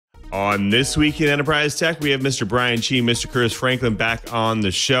On This Week in Enterprise Tech, we have Mr. Brian Chee, Mr. Curtis Franklin back on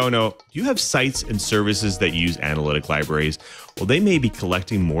the show. Now, do you have sites and services that use analytic libraries? Well, they may be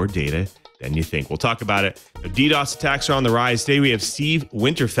collecting more data than you think. We'll talk about it. DDoS attacks are on the rise. Today, we have Steve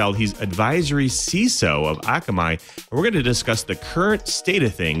Winterfeld. He's advisory CISO of Akamai. And we're going to discuss the current state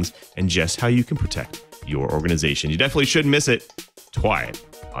of things and just how you can protect your organization. You definitely shouldn't miss it. TWiT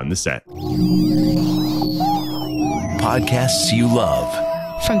on the set. Podcasts you love.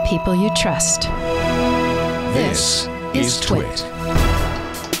 From people you trust. This is TWiT.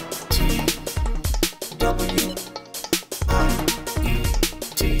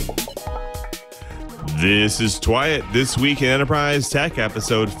 This is TWiT, This Week in Enterprise Tech,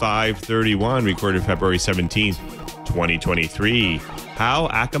 episode 531, recorded February 17th, 2023. How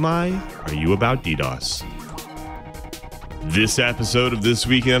Akamai are you about DDoS? This episode of This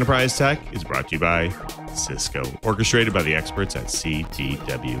Week in Enterprise Tech is brought to you by Cisco, orchestrated by the experts at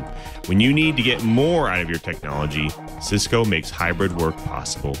CDW. When you need to get more out of your technology, Cisco makes hybrid work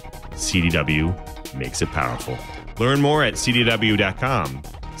possible. CDW makes it powerful. Learn more at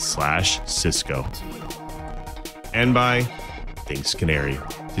cdw.com/Cisco. And by Thanks Canary.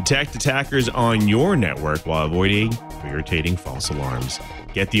 Detect attackers on your network while avoiding irritating false alarms.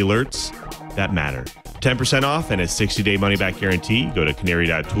 Get the alerts that matter. 10% off and a 60-day money-back guarantee. Go to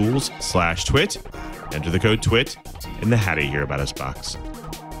canary.tools/twit. Enter the code TWiT in the How to Hear About Us box.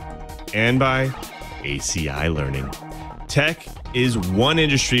 And by ACI Learning. Tech is one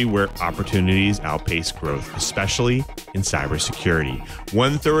industry where opportunities outpace growth, especially in cybersecurity.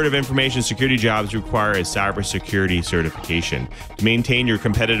 1/3 of information security jobs require a cybersecurity certification. To maintain your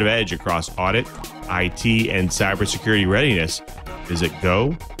competitive edge across audit, IT, and cybersecurity readiness, visit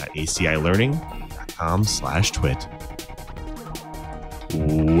go.acilearning.com/twit.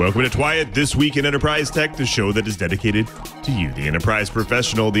 Welcome to TWiT, This Week in Enterprise Tech, the show that is dedicated to you, the enterprise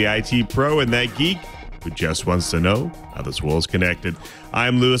professional, the IT pro, and that geek who just wants to know how this world is connected.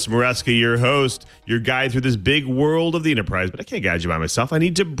 I'm Louis Maresca, your host, your guide through this big world of the enterprise, but I can't guide you by myself. I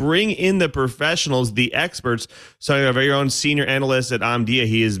need to bring in the professionals, the experts. So I have our own senior analyst at Omdia.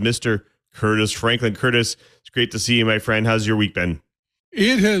 He is Mr. Curtis Franklin. Curtis, it's great to see you, my friend. How's your week been?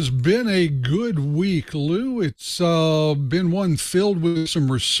 It has been a good week, Lou. It's been one filled with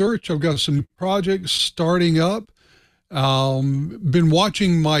some research. I've got some projects starting up. Been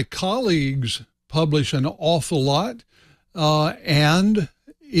watching my colleagues publish an awful lot. And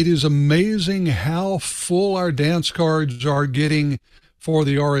it is amazing how full our dance cards are getting for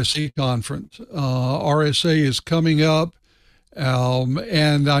the RSA conference. RSA is coming up,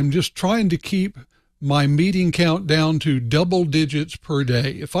 and I'm just trying to keep my meeting count down to double digits per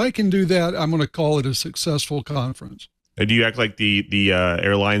day. If I can do that, I'm going to call it a successful conference. And do you act like the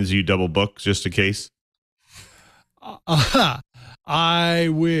airlines you double book just in case? I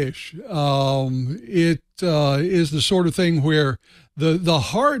wish. It is the sort of thing where the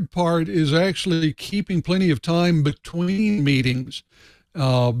hard part is actually keeping plenty of time between meetings,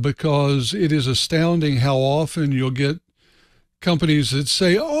 because it is astounding how often you'll get companies that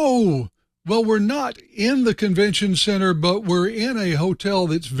say, oh, well, we're not in the convention center, but we're in a hotel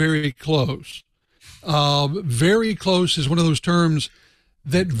that's very close. Very close is one of those terms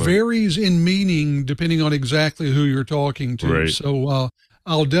that varies in meaning depending on exactly who you're talking to. Right. So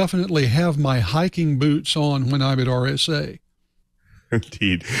I'll definitely have my hiking boots on when I'm at RSA.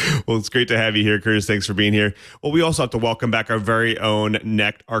 Indeed. Well, it's great to have you here, Curtis. Thanks for being here. Well, we also have to welcome back our very own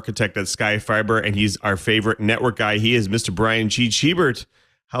NECT architect at Sky Fiber, and he's our favorite network guy. He is Mr. Brian Chee. Cheebert,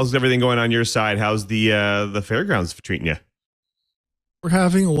 how's everything going on your side? How's the fairgrounds treating you? We're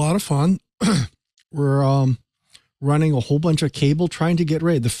having a lot of fun. We're running a whole bunch of cable, trying to get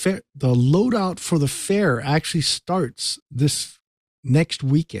ready. The loadout for the fair actually starts this next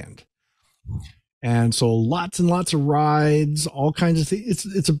weekend. And so lots and lots of rides, all kinds of things.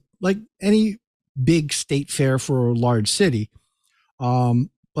 It's like any big state fair for a large city.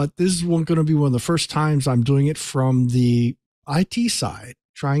 But this is going to be one of the first times I'm doing it from the IT side,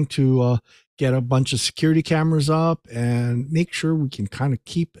 trying to get a bunch of security cameras up and make sure we can kind of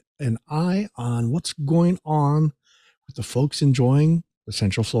keep an eye on what's going on with the folks enjoying the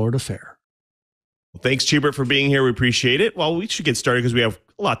Central Florida Fair. Well, thanks, Cheebert, for being here. We appreciate it. Well, we should get started because we have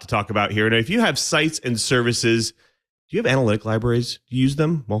a lot to talk about here. And if you have sites and services, do you have analytic libraries? Do you use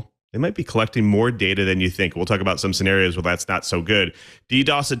them? Well, they might be collecting more data than you think. We'll talk about some scenarios where that's not so good.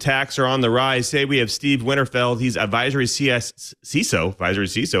 DDoS attacks are on the rise. Today we have Steve Winterfeld. He's advisory CISO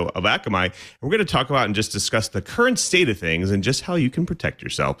of Akamai. And we're going to talk about and just discuss the current state of things and just how you can protect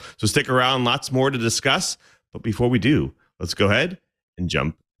yourself. So stick around, lots more to discuss. But before we do, let's go ahead and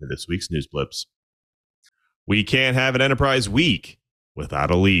jump into this week's news blips. We can't have an enterprise week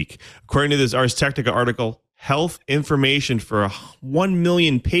without a leak. According to this Ars Technica article, health information for 1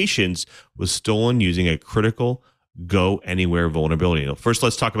 million patients was stolen using a critical GoAnywhere vulnerability. Now, first,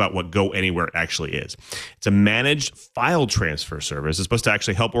 let's talk about what GoAnywhere actually is. It's a managed file transfer service. It's supposed to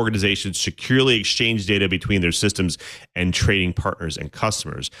actually help organizations securely exchange data between their systems and trading partners and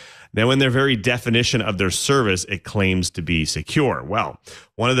customers. Now, in their very definition of their service, it claims to be secure. Well,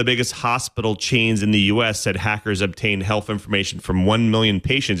 one of the biggest hospital chains in the U.S. said hackers obtained health information from 1 million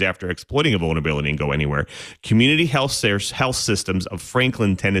patients after exploiting a vulnerability in GoAnywhere. Community Health Systems of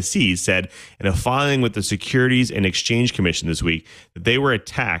Franklin, Tennessee said in a filing with the Securities and Exchange Commission this week that they were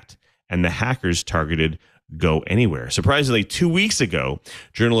attacked and the hackers targeted GoAnywhere. Surprisingly, 2 weeks ago,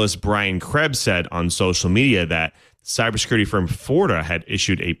 journalist Brian Krebs said on social media that cybersecurity firm Forta had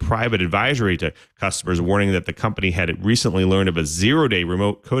issued a private advisory to customers warning that the company had recently learned of a zero-day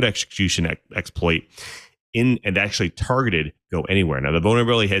remote code execution exploit and actually targeted GoAnywhere. Now, the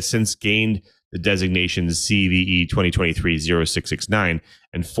vulnerability has since gained the designation CVE 2023-0669,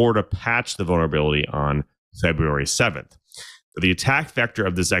 and Forta patched the vulnerability on February 7th. The attack vector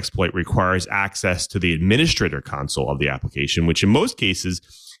of this exploit requires access to the administrator console of the application, which in most cases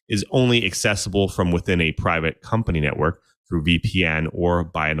is only accessible from within a private company network through VPN or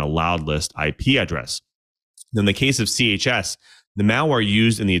by an allowed list IP address. In the case of CHS, the malware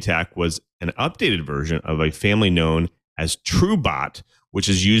used in the attack was an updated version of a family known as TrueBot, which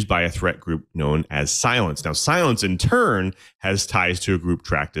is used by a threat group known as Silence. Now, Silence, in turn, has ties to a group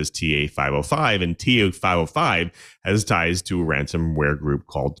tracked as TA505, and TA505 has ties to a ransomware group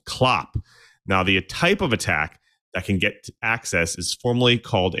called CLOP. Now, the type of attack that can get access is formally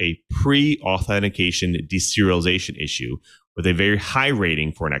called a pre-authentication deserialization issue, with a very high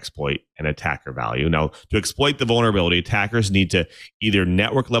rating for an exploit and attacker value. Now, to exploit the vulnerability, attackers need to either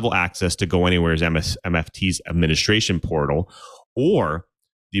network level access to GoAnywhere's MFT's administration portal, or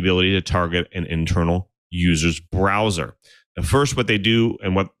the ability to target an internal user's browser. Now, first, what they do,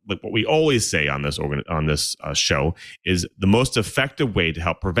 and what we always say on this show, is the most effective way to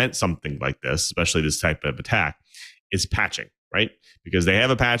help prevent something like this, especially this type of attack, is patching, right? Because they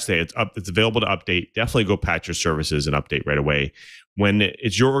have a patch there, it's available to update. Definitely go patch your services and update right away. When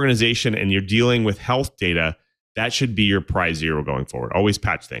it's your organization and you're dealing with health data, that should be your prize zero going forward. Always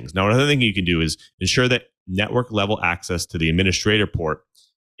patch things. Now, another thing you can do is ensure that network level access to the administrator port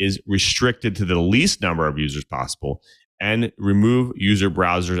is restricted to the least number of users possible, and remove user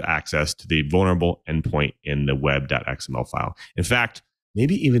browser's access to the vulnerable endpoint in the web.xml file. In fact,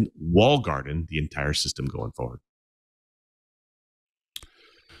 maybe even wall garden the entire system going forward.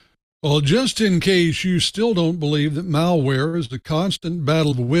 Well, just in case you still don't believe that malware is the constant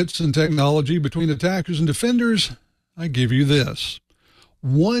battle of wits and technology between attackers and defenders, I give you this.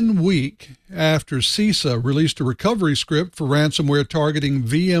 1 week after CISA released a recovery script for ransomware targeting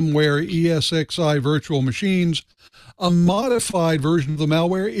VMware ESXi virtual machines, a modified version of the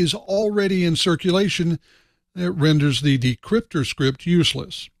malware is already in circulation that renders the decryptor script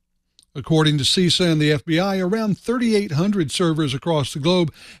useless. According to CISA and the FBI, around 3,800 servers across the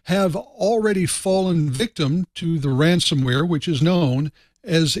globe have already fallen victim to the ransomware, which is known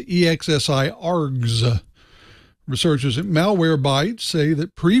as ESXi ARGS. Researchers at Malwarebytes say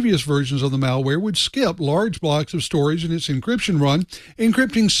that previous versions of the malware would skip large blocks of storage in its encryption run,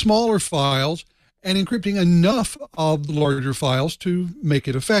 encrypting smaller files and encrypting enough of the larger files to make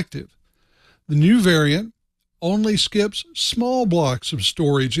it effective. The new variant only skips small blocks of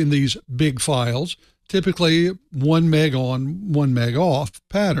storage in these big files, typically 1 meg on, 1 meg off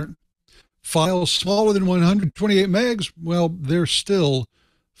pattern. Files smaller than 128 megs, well, they're still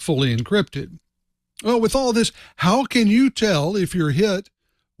fully encrypted. Well, with all this, how can you tell if you're hit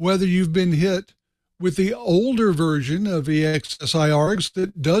whether you've been hit with the older version of ESXi ARGS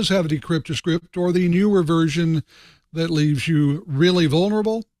that does have a decryptor script, or the newer version that leaves you really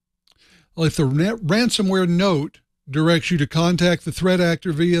vulnerable? Well, if the ransomware note directs you to contact the threat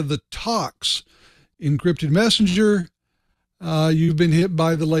actor via the TOX encrypted messenger, you've been hit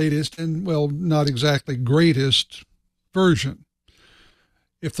by the latest and, well, not exactly greatest version.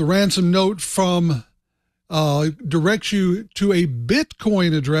 If the ransom note from directs you to a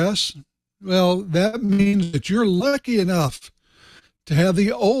Bitcoin address, well, that means that you're lucky enough to have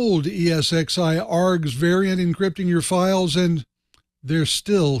the old ESXi ARGS variant encrypting your files, and there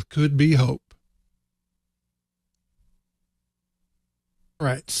still could be hope.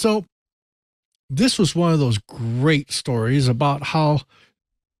 Right. So this was one of those great stories about how,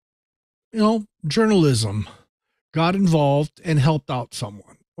 journalism got involved and helped out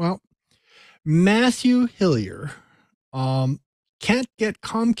someone. Well, Matthew Hillier can't get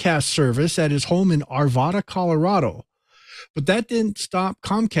Comcast service at his home in Arvada, Colorado. But that didn't stop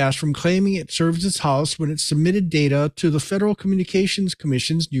Comcast from claiming it serves its house when it submitted data to the Federal Communications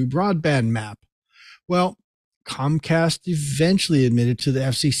Commission's new broadband map. Well, Comcast eventually admitted to the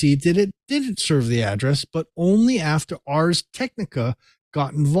FCC that it didn't serve the address, but only after Ars Technica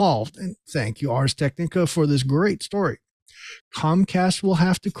got involved. And thank you, Ars Technica, for this great story. Comcast will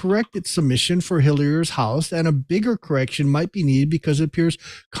have to correct its submission for Hillier's house, and a bigger correction might be needed because it appears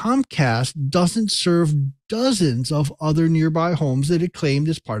Comcast doesn't serve dozens of other nearby homes that it claimed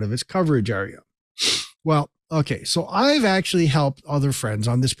as part of its coverage area. Well, okay, so I've actually helped other friends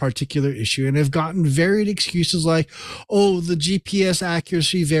on this particular issue and have gotten varied excuses like, oh, the GPS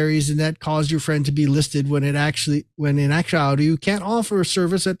accuracy varies and that caused your friend to be listed when in actuality you can't offer a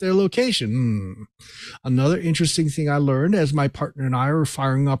service at their location. Another interesting thing I learned as my partner and I were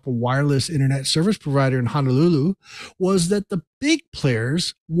firing up a wireless internet service provider in Honolulu was that the big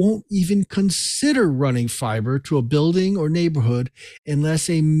players won't even consider running fiber to a building or neighborhood unless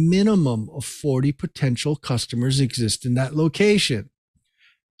a minimum of 40 potential customers exist in that location.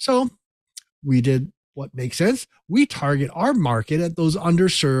 So we did what makes sense. We target our market at those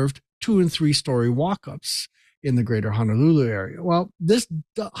underserved 2- and 3-story walk-ups in the greater Honolulu area. Well, this,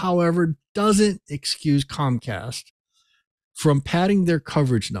 however, doesn't excuse Comcast from padding their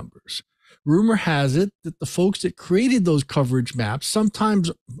coverage numbers. Rumor has it that the folks that created those coverage maps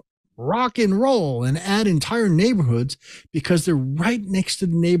sometimes rock and roll and add entire neighborhoods because they're right next to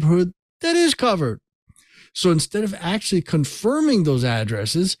the neighborhood that is covered. So instead of actually confirming those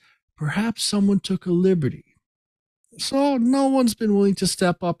addresses, perhaps someone took a liberty. So no one's been willing to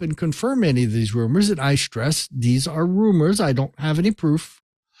step up and confirm any of these rumors. And I stress, these are rumors. I don't have any proof.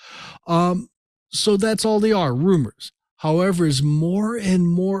 So that's all they are, rumors. However, as more and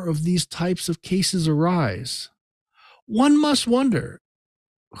more of these types of cases arise, one must wonder,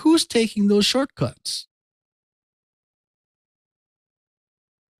 who's taking those shortcuts?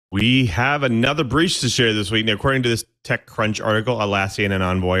 We have another breach to share this week. Now, according to this TechCrunch article, Atlassian and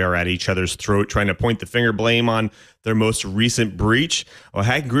Envoy are at each other's throat trying to point the finger blame on their most recent breach. A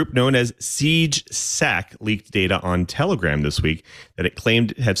hacking group known as SiegeSec leaked data on Telegram this week that it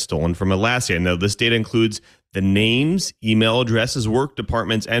claimed it had stolen from Atlassian. Now, this data includes the names, email addresses, work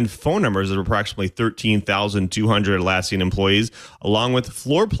departments, and phone numbers of approximately 13,200 Atlassian employees, along with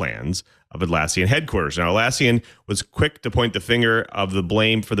floor plans of Atlassian headquarters. Now, Atlassian was quick to point the finger of the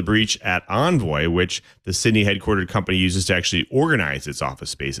blame for the breach at Envoy, which the Sydney headquartered company uses to actually organize its office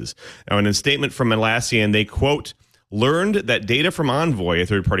spaces. Now, in a statement from Atlassian, they, quote, learned that data from Envoy, a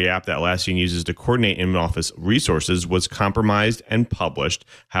third-party app that Atlassian uses to coordinate in-office resources, was compromised and published.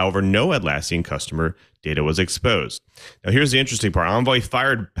 However, no Atlassian customer data was exposed. Now, here's the interesting part. Envoy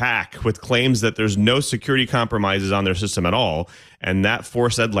fired back with claims that there's no security compromises on their system at all, and that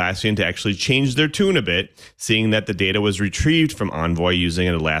forced Atlassian to actually change their tune a bit, seeing that the data was retrieved from Envoy using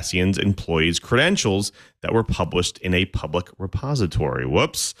Atlassian's employees' credentials that were published in a public repository.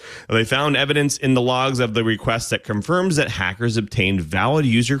 Whoops. Now, they found evidence in the logs of the request that confirms that hackers obtained valid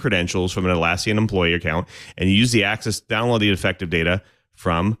user credentials from an Atlassian employee account and used the access to download the defective data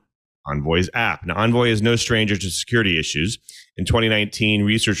from Envoy's app. Now, Envoy is no stranger to security issues. In 2019,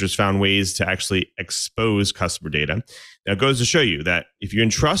 researchers found ways to actually expose customer data. Now, it goes to show you that if you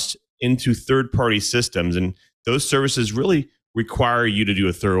entrust into third-party systems, and those services really require you to do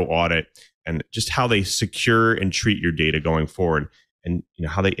a thorough audit and just how they secure and treat your data going forward, and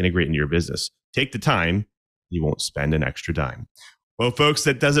how they integrate into your business. Take the time, you won't spend an extra dime. Well, folks,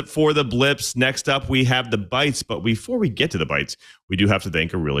 that does it for the blips. Next up, we have the bites. But before we get to the bites, we do have to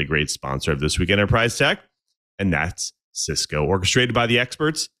thank a really great sponsor of This Week Enterprise Tech, and that's Cisco, orchestrated by the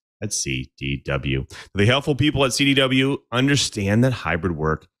experts at CDW. The helpful people at CDW understand that hybrid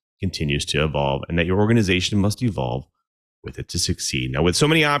work continues to evolve and that your organization must evolve with it to succeed. Now, with so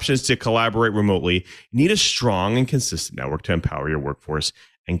many options to collaborate remotely, you need a strong and consistent network to empower your workforce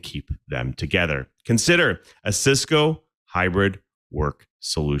and keep them together. Consider a Cisco hybrid work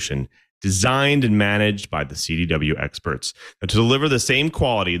solution designed and managed by the CDW experts. Now, to deliver the same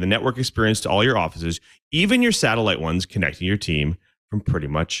quality, the network experience to all your offices, even your satellite ones, connecting your team from pretty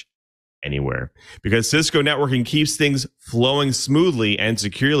much anywhere. Because Cisco networking keeps things flowing smoothly and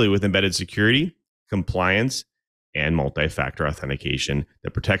securely with embedded security, compliance, and multi-factor authentication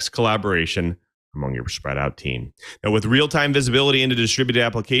that protects collaboration among your spread out team. Now, with real-time visibility into distributed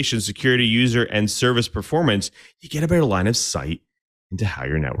applications, security, user, and service performance, you get a better line of sight into how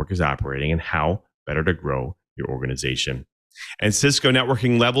your network is operating and how better to grow your organization. And Cisco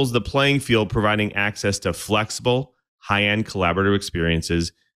networking levels the playing field, providing access to flexible, high-end collaborative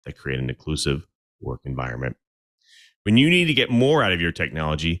experiences that create an inclusive work environment. When you need to get more out of your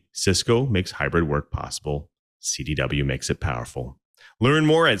technology, Cisco makes hybrid work possible CDW makes it powerful. Learn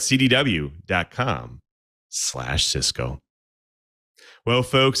more at cdw.com/Cisco. Well,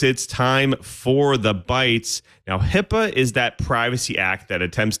 folks, it's time for the bites. Now, HIPAA is that privacy act that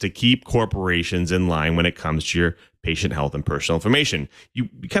attempts to keep corporations in line when it comes to your patient health and personal information. You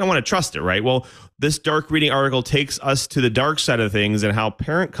kind of want to trust it, right? Well, this dark reading article takes us to the dark side of things and how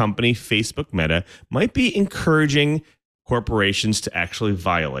parent company Facebook Meta might be encouraging corporations to actually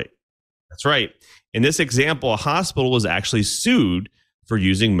violate. That's right. In this example, a hospital was actually sued for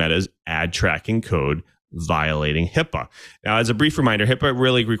using Meta's ad tracking code, violating HIPAA. Now, as a brief reminder, HIPAA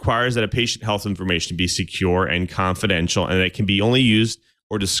really requires that a patient health information be secure and confidential, and it can be only used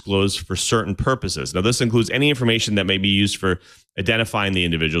or disclosed for certain purposes. Now, this includes any information that may be used for identifying the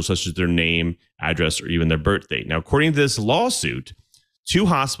individual, such as their name, address, or even their birth date. Now, according to this lawsuit, 2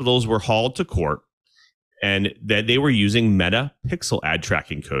 hospitals were hauled to court, and that they were using Meta Pixel ad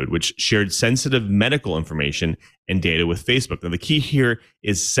tracking code, which shared sensitive medical information and data with Facebook. Now, the key here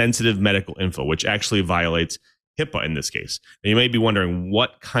is sensitive medical info, which actually violates HIPAA in this case. Now, you may be wondering,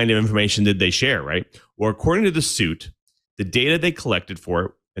 what kind of information did they share, right? Well, according to the suit, the data they collected for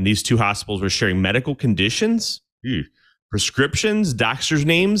it, and these 2 hospitals were sharing medical conditions, prescriptions, doctors'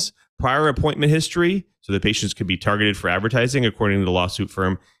 names, prior appointment history, so the patients could be targeted for advertising, according to the lawsuit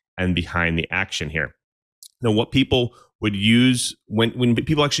firm, and behind the action here. Now, what people would use when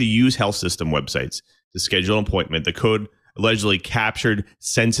people actually use health system websites to schedule an appointment, the code allegedly captured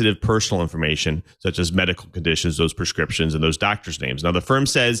sensitive personal information, such as medical conditions, those prescriptions, and those doctors' names. Now, the firm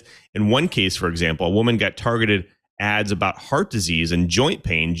says in one case, for example, a woman got targeted ads about heart disease and joint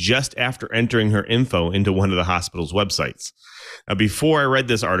pain just after entering her info into one of the hospital's websites. Now, before I read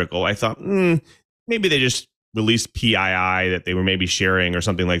this article, I thought, maybe they just released PII that they were maybe sharing or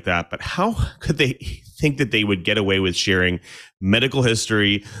something like that. But how could they think that they would get away with sharing medical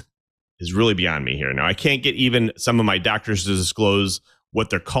history is really beyond me here. Now, I can't get even some of my doctors to disclose what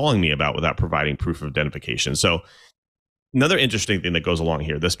they're calling me about without providing proof of identification. So another interesting thing that goes along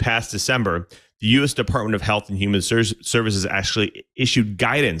here, this past December, the U.S. Department of Health and Human Services actually issued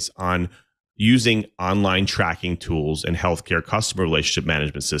guidance on using online tracking tools and healthcare customer relationship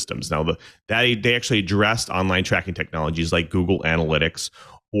management systems. Now, they actually addressed online tracking technologies like Google Analytics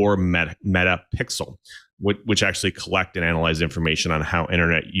or Meta Pixel, which actually collect and analyze information on how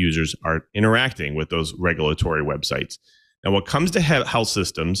internet users are interacting with those regulatory websites. Now, when it comes to health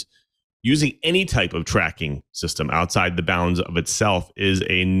systems, using any type of tracking system outside the bounds of itself is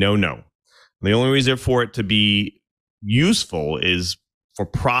a no-no. The only reason for it to be useful is for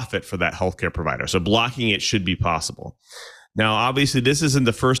profit for that healthcare provider. So blocking it should be possible. Now, obviously, this isn't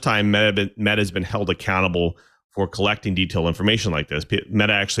the first time Meta has been held accountable for collecting detailed information like this.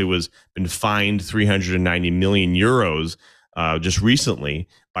 Meta actually been fined 390 million euros just recently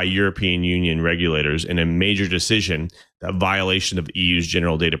by European Union regulators in a major decision, that violation of EU's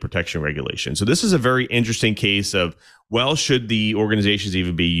General Data Protection Regulation. So this is a very interesting case of, well, should the organizations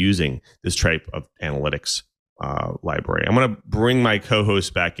even be using this type of analytics library? I'm going to bring my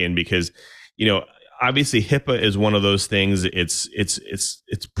co-host back in because, obviously HIPAA is one of those things. It's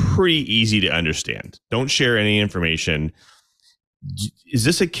pretty easy to understand. Don't share any information. Is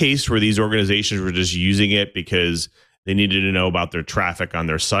this a case where these organizations were just using it because they needed to know about their traffic on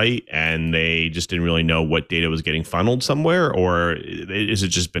their site and they just didn't really know what data was getting funneled somewhere? Or is it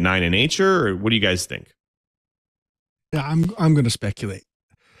just benign in nature? Or what do you guys think? Yeah, I'm going to speculate.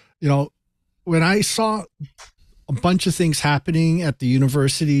 When I saw a bunch of things happening at the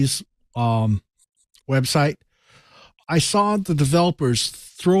university's website, I saw the developers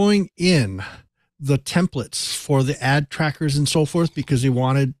throwing in the templates for the ad trackers and so forth because they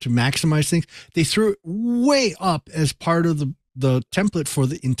wanted to maximize things. They threw it way up as part of the template for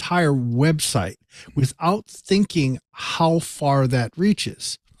the entire website without thinking how far that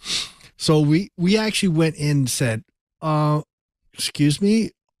reaches. So we actually went in and said, excuse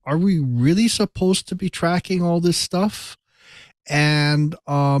me, are we really supposed to be tracking all this stuff? And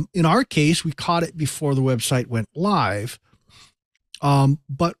in our case, we caught it before the website went live.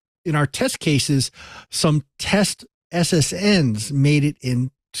 But in our test cases, some test SSNs made it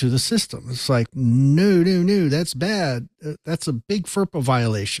into the system. It's like, no, that's bad. That's a big FERPA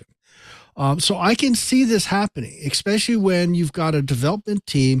violation. So I can see this happening, especially when you've got a development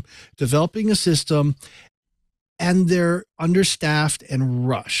team developing a system and they're understaffed and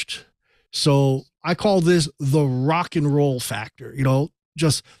rushed. So I call this the rock and roll factor.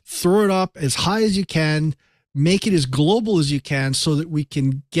 Just throw it up as high as you can, make it as global as you can so that we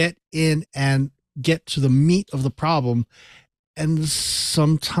can get in and get to the meat of the problem. And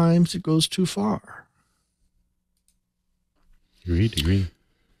sometimes it goes too far. Agreed.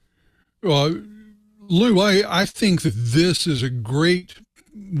 Well, Lou, I think that this is a great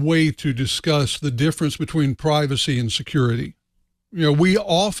way to discuss the difference between privacy and security. You know, we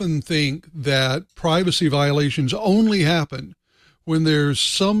often think that privacy violations only happen when there's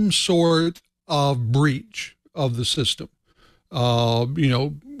some sort of breach of the system. You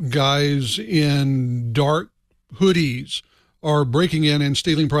know, guys in dark hoodies are breaking in and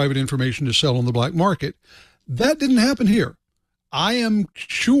stealing private information to sell on the black market. That didn't happen here. I am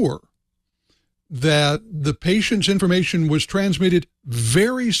sure that the patient's information was transmitted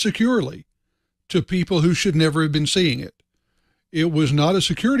very securely to people who should never have been seeing it. It was not a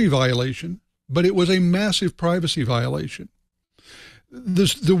security violation, but it was a massive privacy violation.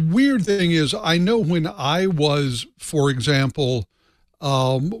 The weird thing is, I know when I was, for example,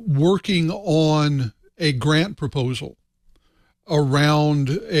 working on a grant proposal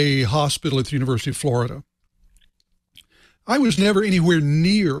around a hospital at the University of Florida, I was never anywhere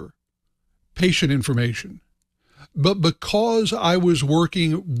near patient information. But because I was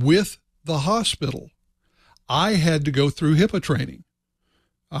working with the hospital, I had to go through HIPAA training.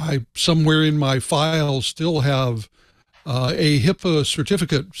 I, somewhere in my files, still have a HIPAA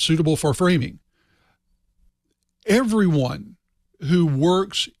certificate suitable for framing. Everyone who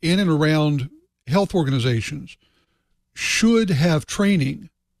works in and around health organizations should have training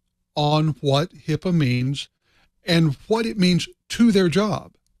on what HIPAA means and what it means to their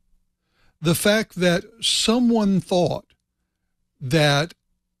job. The fact that someone thought that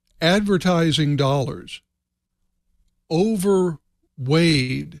advertising dollars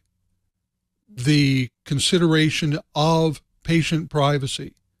overweighed the consideration of patient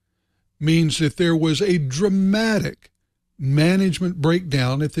privacy means that there was a dramatic management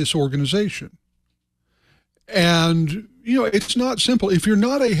breakdown at this organization. And, you know, it's not simple. If you're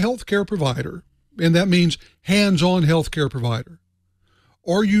not a healthcare provider, and that means hands-on healthcare provider,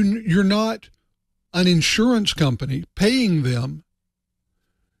 or you're not an insurance company paying them,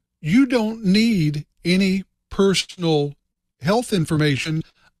 you don't need any personal health information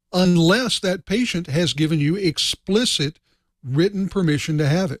unless that patient has given you explicit written permission to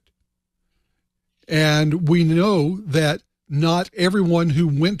have it. And we know that not everyone who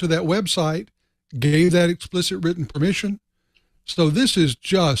went to that website gave that explicit written permission. So this is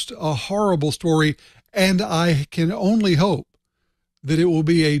just a horrible story, and I can only hope that it will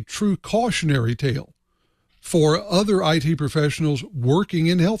be a true cautionary tale for other IT professionals working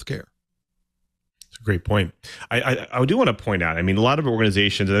in healthcare. It's a great point. I do want to point out, I mean, a lot of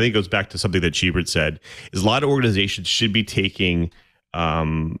organizations, and I think it goes back to something that Chee said, is a lot of organizations should be taking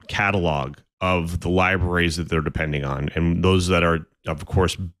catalog of the libraries that they're depending on, and those that are, of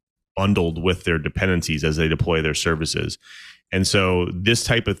course, bundled with their dependencies as they deploy their services. And so this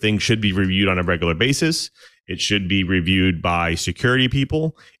type of thing should be reviewed on a regular basis. It should be reviewed by security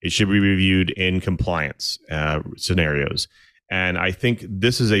people. It should be reviewed in compliance scenarios. And I think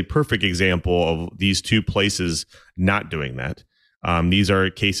this is a perfect example of these two places not doing that. These are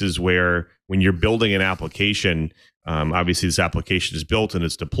cases where when you're building an application, obviously this application is built and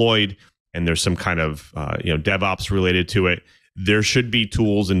it's deployed, and there's some kind of DevOps related to it. There should be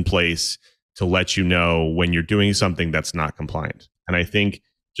tools in place to let you know when you're doing something that's not compliant. And I think,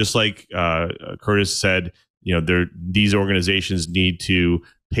 just like Curtis said, these organizations need to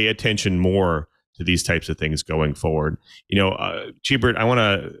pay attention more to these types of things going forward. Chee, I want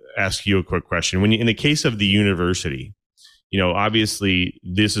to ask you a quick question. When in the case of the university, obviously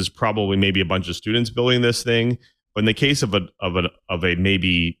this is probably maybe a bunch of students building this thing, but in the case of a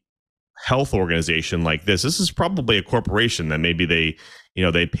maybe health organization like this is probably a corporation that maybe they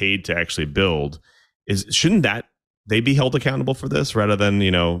paid to actually build. Shouldn't they be held accountable for this rather than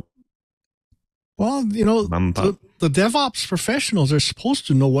Well, the DevOps professionals are supposed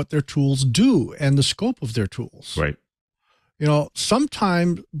to know what their tools do and the scope of their tools. Right.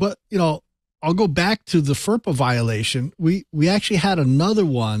 Sometimes, but I'll go back to the FERPA violation. We actually had another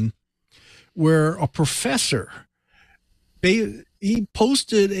one where a professor, he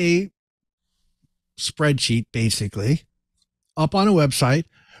posted a spreadsheet basically up on a website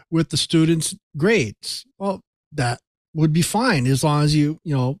with the students' grades. Well, that would be fine as long as you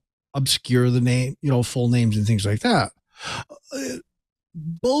obscure the name, full names and things like that.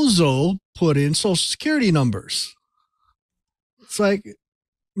 Bozo put in social security numbers. It's like,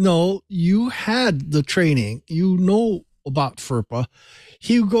 no, you had the training, about FERPA.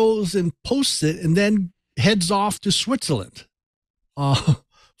 He goes and posts it and then heads off to Switzerland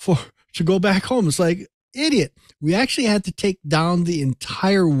to go back home. It's like, idiot. We actually had to take down the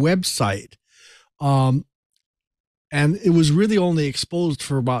entire website. And it was really only exposed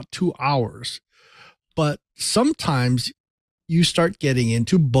for about 2 hours. But sometimes you start getting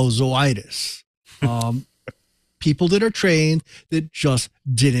into bozoitis. People that are trained that just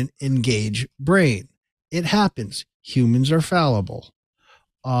didn't engage brain. It happens. Humans are fallible.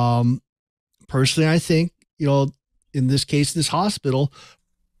 Personally, I think, in this case, this hospital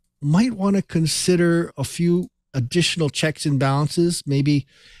might want to consider a few additional checks and balances, maybe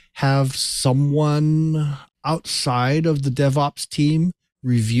have someone outside of the DevOps team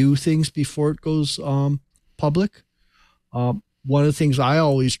review things before it goes public. One of the things I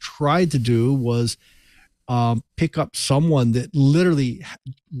always tried to do was pick up someone that literally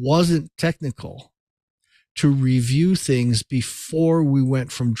wasn't technical to review things before we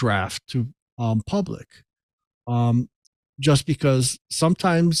went from draft to public. Just because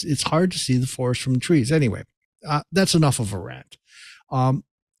sometimes it's hard to see the forest from the trees. Anyway, that's enough of a rant.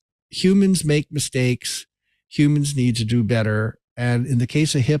 Humans make mistakes. Humans need to do better. And in the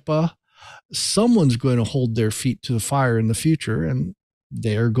case of HIPAA, someone's going to hold their feet to the fire in the future, and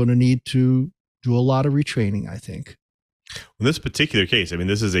they're going to need to do a lot of retraining, I think. In this particular case, I mean,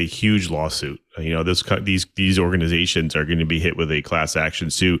 this is a huge lawsuit. These organizations are going to be hit with a class action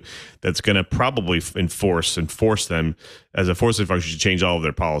suit that's going to probably force them as a forcing function to change all of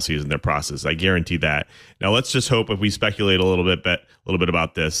their policies and their process. I guarantee that. Now, let's just hope, if we speculate a little bit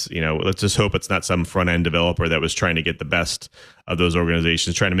about this, let's just hope it's not some front end developer that was trying to get the best of those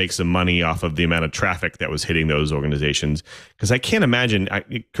organizations, trying to make some money off of the amount of traffic that was hitting those organizations. Because I can't imagine,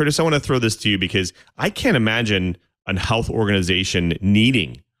 Curtis, I want to throw this to you because I can't imagine a health organization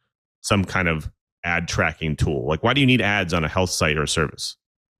needing some kind of ad tracking tool. Like, why do you need ads on a health site or service?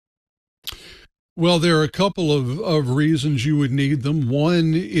 Well, there are a couple of reasons you would need them.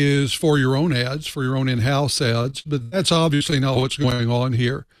 One is for your own ads, for your own in-house ads, but that's obviously not what's going on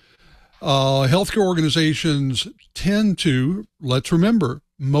here. Healthcare organizations tend to, let's remember,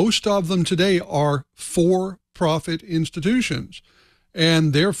 most of them today are for-profit institutions.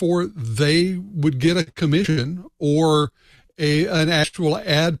 And therefore, they would get a commission or an actual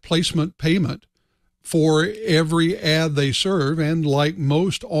ad placement payment for every ad they serve. And like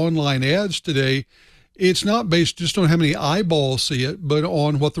most online ads today, it's not based just on how many eyeballs see it, but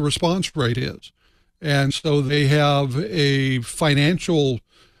on what the response rate is. And so they have a financial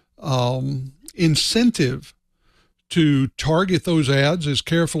incentive to target those ads as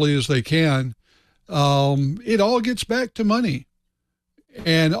carefully as they can. It all gets back to money.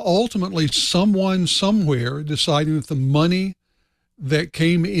 And ultimately, someone somewhere deciding that the money that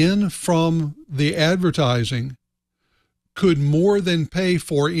came in from the advertising could more than pay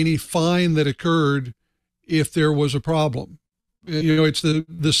for any fine that occurred if there was a problem. It's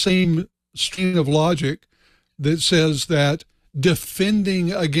the same strain of logic that says that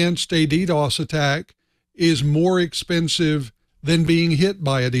defending against a DDoS attack is more expensive than being hit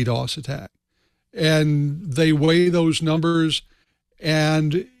by a DDoS attack. And they weigh those numbers.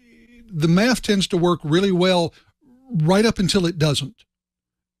 And the math tends to work really well right up until it doesn't.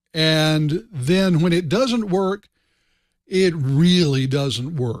 And then when it doesn't work, it really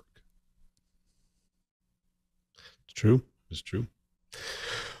doesn't work. It's true. It's true.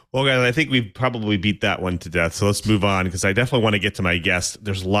 Well, guys, I think we've probably beat that one to death. So let's move on, because I definitely want to get to my guest.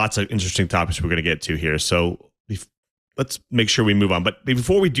 There's lots of interesting topics we're going to get to here. So let's make sure we move on. But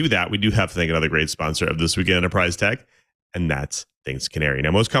before we do that, we do have to thank another great sponsor of This Week in Enterprise Tech, and that's Things Canary.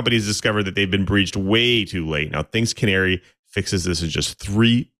 Now, most companies discover that they've been breached way too late. Now, Things Canary fixes this in just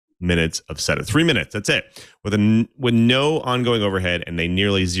 3 minutes of setup. 3 minutes, that's it. With no ongoing overhead and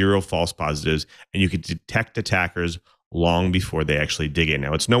nearly zero false positives, and you can detect attackers long before they actually dig in.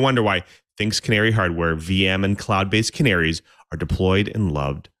 Now, it's no wonder why Things Canary hardware, VM, and cloud-based canaries are deployed and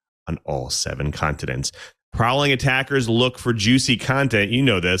loved on all 7 continents. Prowling attackers look for juicy content. You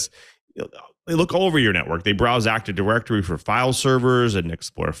know this. They look all over your network. They browse Active Directory for file servers and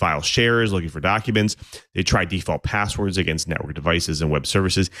explore file shares, looking for documents. They try default passwords against network devices and web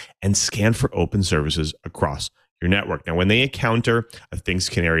services, and scan for open services across your network. Now, when they encounter a Things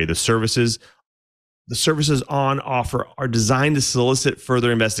Canary, the services on offer are designed to solicit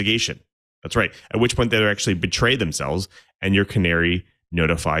further investigation. That's right. At which point they actually betray themselves, and your canary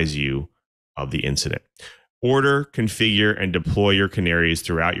notifies you of the incident. Order, configure, and deploy your canaries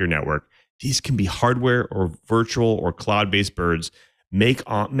throughout your network. These can be hardware or virtual or cloud-based birds. Make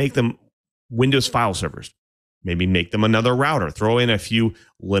them Windows file servers. Maybe make them another router. Throw in a few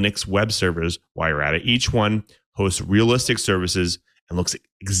Linux web servers while you're at it. Each one hosts realistic services and looks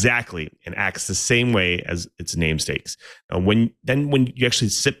exactly and acts the same way as its namesakes. Now, when you actually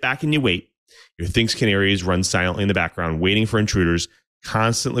sit back and you wait, your Things Canaries run silently in the background, waiting for intruders,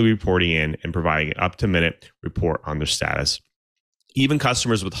 constantly reporting in and providing an up-to-minute report on their status. Even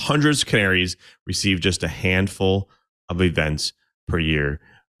customers with hundreds of canaries receive just a handful of events per year.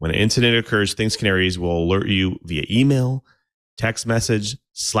 When an incident occurs, Things Canaries will alert you via email, text message,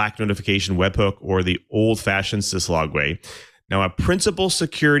 Slack notification, webhook, or the old-fashioned syslog way. Now, a principal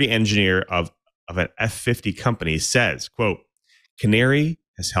security engineer of an F50 company says, quote, Canary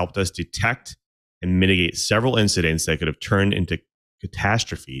has helped us detect and mitigate several incidents that could have turned into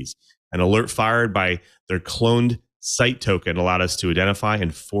catastrophes. An alert fired by their cloned site token allowed us to identify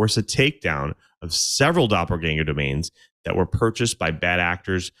and force a takedown of several doppelganger domains that were purchased by bad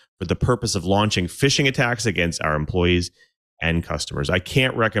actors for the purpose of launching phishing attacks against our employees and customers. I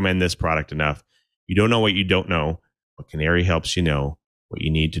can't recommend this product enough. You don't know what you don't know, but Canary helps you know what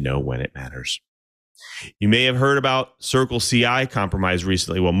you need to know when it matters. You may have heard about Circle CI compromise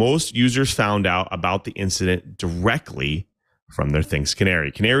recently. Well, most users found out about the incident directly from their Things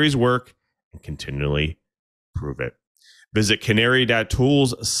Canary. Canaries work and continually prove it. Visit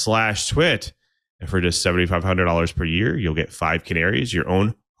canary.tools/twit. And for just $7,500 per year, you'll get 5 Canaries, your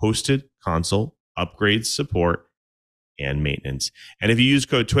own hosted console, upgrades, support, and maintenance. And if you use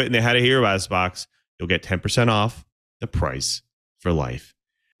code TWIT in the How to Hear About Us box, you'll get 10% off the price for life.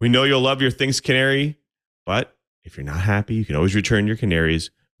 We know you'll love your Things Canary, but if you're not happy, you can always return your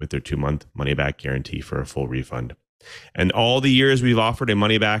Canaries with their 2-month money-back guarantee for a full refund. And all the years we've offered a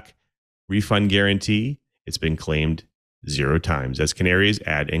money-back refund guarantee, it's been claimed 0 times, as Canaries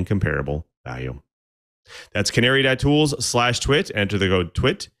add incomparable value. That's canary.tools/twit. Enter the code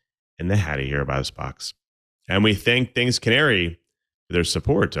TWIT in the How to Hear About Us box. And we thank Things Canary for their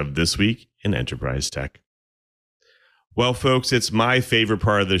support of This Week in Enterprise Tech. Well, folks, it's my favorite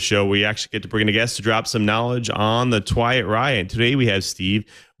part of the show. We actually get to bring in a guest to drop some knowledge on the TWiT riot. Today we have Steve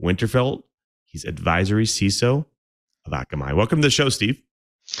Winterfeld. He's advisory CISO of Akamai. Welcome to the show, Steve.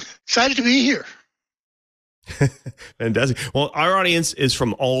 Excited to be here. Fantastic. Well, our audience is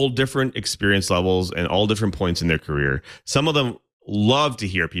from all different experience levels and all different points in their career. Some of them love to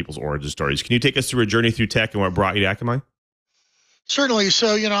hear people's origin stories. Can you take us through a journey through tech and what brought you to Akamai? Certainly.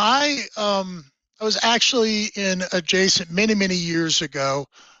 So, I was actually in Adjacent many years ago,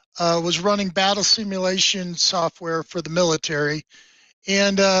 was running battle simulation software for the military,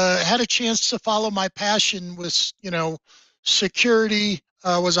 and had a chance to follow my passion with, security,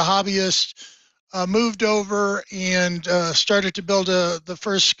 was a hobbyist, moved over and started to build the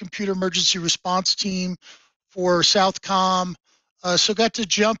first computer emergency response team for Southcom. So got to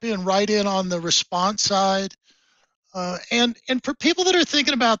jump in right in on the response side. And for people that are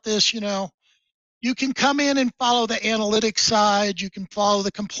thinking about this, you can come in and follow the analytics side, you can follow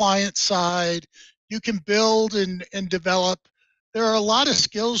the compliance side, you can build and develop. There are a lot of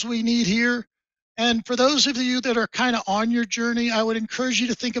skills we need here. And for those of you that are kind of on your journey, I would encourage you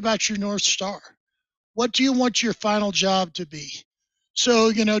to think about your North Star. What do you want your final job to be?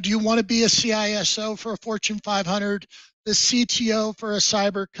 So, do you want to be a CISO for a Fortune 500, the CTO for a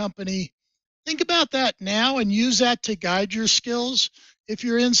cyber company? Think about that now and use that to guide your skills. If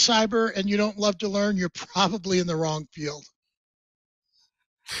you're in cyber and you don't love to learn, you're probably in the wrong field.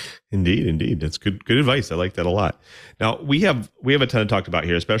 Indeed. That's good advice. I like that a lot. Now, we have a ton to talk about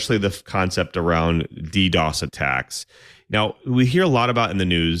here, especially the concept around DDoS attacks. Now, we hear a lot about in the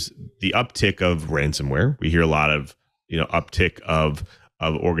news the uptick of ransomware. We hear a lot of, uptick of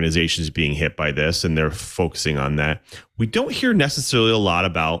organizations being hit by this, and they're focusing on that. We don't hear necessarily a lot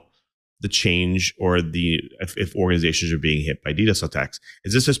about the change or if organizations are being hit by DDoS attacks.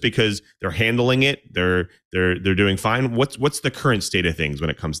 Is this just because they're handling it? They're doing fine? What's the current state of things when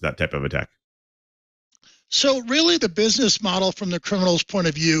it comes to that type of attack? So really the business model from the criminal's point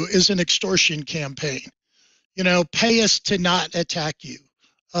of view is an extortion campaign. Pay us to not attack you.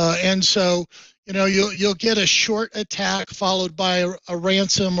 And so, you'll get a short attack followed by a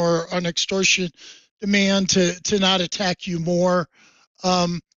ransom or an extortion demand to not attack you more.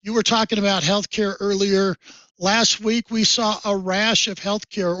 You were talking about healthcare earlier. Last week, we saw a rash of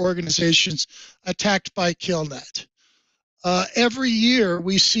healthcare organizations attacked by KillNet. Every year,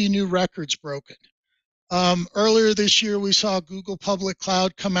 we see new records broken. Earlier this year, we saw Google Public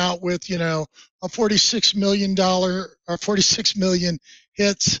Cloud come out with, a $46 million or 46 million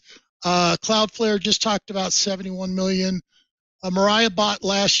hits. Cloudflare just talked about 71 million. MariaBot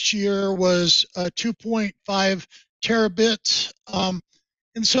last year was 2.5 terabits.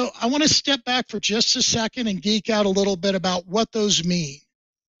 And so I want to step back for just a second and geek out a little bit about what those mean.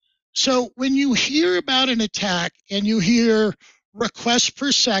 So when you hear about an attack and you hear requests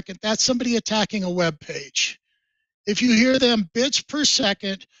per second, that's somebody attacking a web page. If you hear them bits per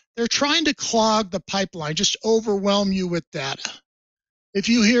second, they're trying to clog the pipeline, just overwhelm you with data. If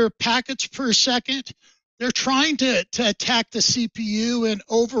you hear packets per second, they're trying to attack the CPU and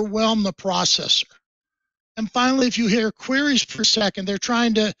overwhelm the processor. And finally, if you hear queries per second, they're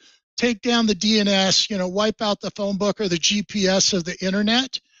trying to take down the DNS, wipe out the phone book or the GPS of the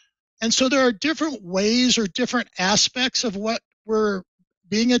internet. And so there are different ways or different aspects of what we're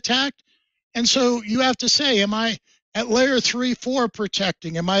being attacked. And so you have to say, am I at layer 3, 4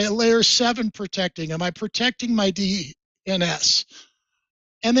 protecting? Am I at layer 7 protecting? Am I protecting my DNS?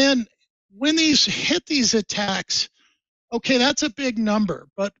 And then when these hit these attacks, okay, that's a big number.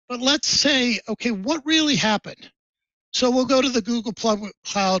 But let's say, okay, what really happened? So we'll go to the Google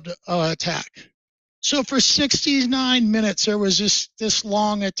Cloud attack. So for 69 minutes, there was this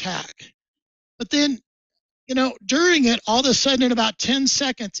long attack. But then, during it, all of a sudden in about 10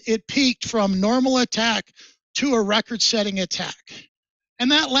 seconds, it peaked from normal attack to a record-setting attack.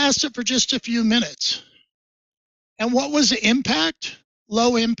 And that lasted for just a few minutes. And what was the impact?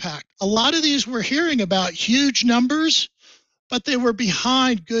 Low impact. A lot of these we're hearing about huge numbers, but they were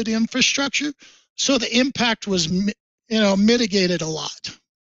behind good infrastructure. So the impact was, mitigated a lot.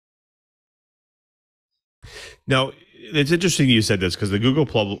 Now, it's interesting you said this because the Google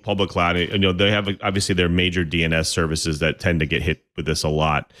public cloud, they have obviously their major DNS services that tend to get hit with this a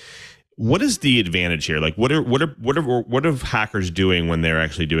lot. What is the advantage here? Like, what are hackers doing when they're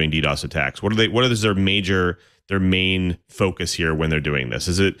actually doing DDoS attacks? What is their main focus here when they're doing this?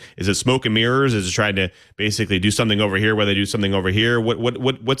 Is it smoke and mirrors? Is it trying to basically do something over here where they do something over here?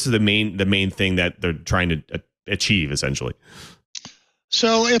 What's the main thing that they're trying to achieve essentially?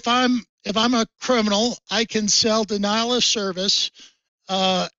 So if I'm a criminal, I can sell denial of service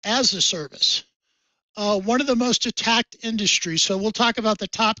as a service. One of the most attacked industries. So we'll talk about the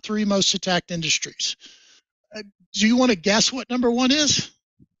top 3 most attacked industries. Do you want to guess what number 1 is?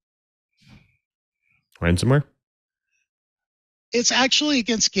 Ransomware? It's actually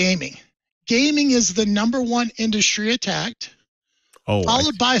against gaming. Gaming is the number 1 industry attacked,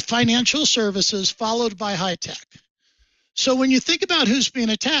 followed by financial services, followed by high tech. So when you think about who's being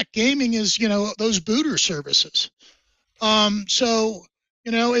attacked, gaming is, those booter services.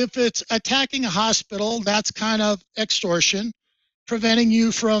 If it's attacking a hospital, that's kind of extortion, preventing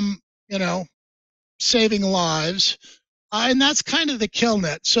you from, saving lives. And that's kind of the kill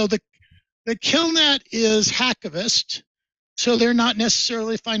net. So the kill net is hacktivist. So they're not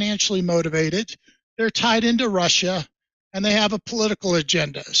necessarily financially motivated. They're tied into Russia and they have a political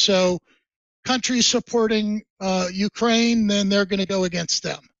agenda. So countries supporting Ukraine, then they're going to go against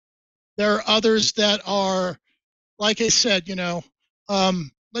them. There are others that are, like I said,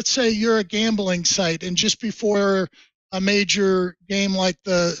 let's say you're a gambling site and just before a major game like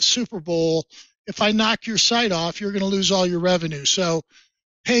the Super Bowl, if I knock your site off, you're going to lose all your revenue. So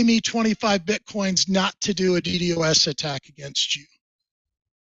pay me 25 Bitcoins not to do a DDoS attack against you.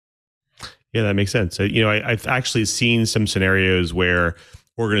 Yeah, that makes sense. I've actually seen some scenarios where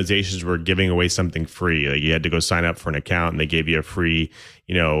organizations were giving away something free. Like you had to go sign up for an account and they gave you a free,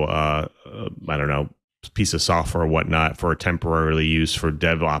 piece of software or whatnot for temporarily use for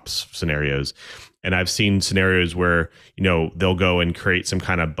DevOps scenarios. And I've seen scenarios where, they'll go and create some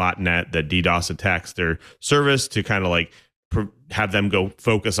kind of botnet that DDoS attacks their service to kind of like have them go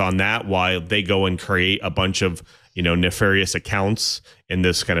focus on that while they go and create a bunch of, nefarious accounts in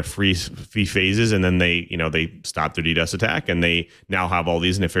this kind of free phases. And then they stop their DDoS attack and they now have all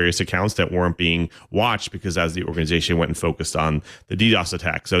these nefarious accounts that weren't being watched because as the organization went and focused on the DDoS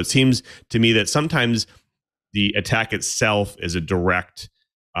attack. So it seems to me that sometimes the attack itself is a direct,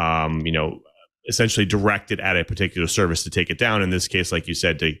 essentially directed at a particular service to take it down. In this case, like you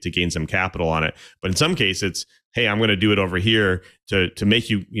said, to gain some capital on it. But in some cases, it's, hey, I'm going to do it over here to make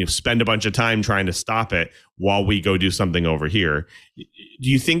you, spend a bunch of time trying to stop it while we go do something over here. Do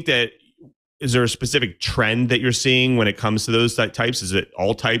you think that, is there a specific trend that you're seeing when it comes to those types? Is it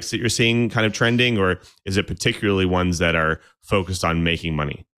all types that you're seeing kind of trending, or is it particularly ones that are focused on making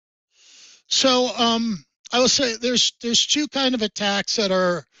money? So I will say there's 2 kind of attacks that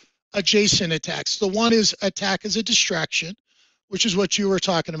are adjacent attacks. The one is attack as a distraction, which is what you were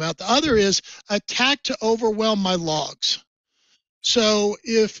talking about. The other is attack to overwhelm my logs. So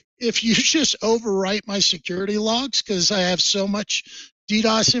if you just overwrite my security logs because I have so much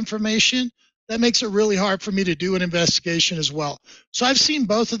DDoS information, that makes it really hard for me to do an investigation as well. So I've seen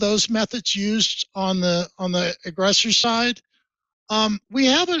both of those methods used on the aggressor side. We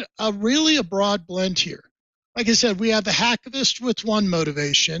have a really broad blend here. Like I said, we have the hacktivist with one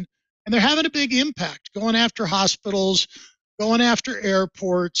motivation, and they're having a big impact, going after hospitals, going after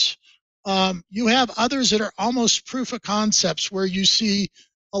airports. You have others that are almost proof of concepts where you see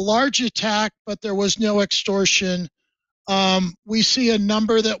a large attack, but there was no extortion. We see a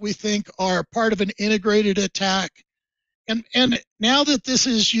number that we think are part of an integrated attack. And now that this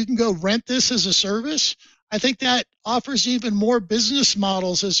is, you can go rent this as a service, I think that offers even more business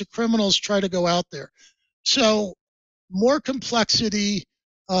models as the criminals try to go out there. So more complexity,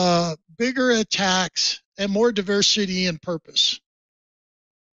 bigger attacks, and more diversity and purpose.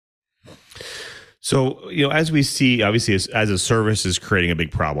 So, as we see, obviously, as a service is creating a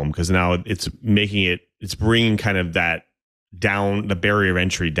big problem, because now it's bringing kind of that down, the barrier of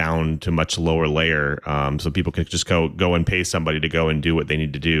entry down to much lower layer, so people can just go and pay somebody to go and do what they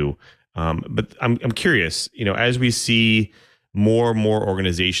need to do. But I'm curious, as we see more and more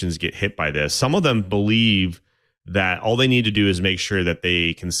organizations get hit by this, some of them believe that all they need to do is make sure that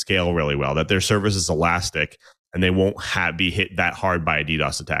they can scale really well, that their service is elastic, and they won't be hit that hard by a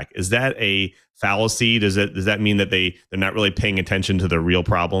DDoS attack. Is that a fallacy? Does that mean that they're not really paying attention to the real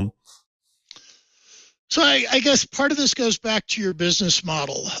problem? So I guess part of this goes back to your business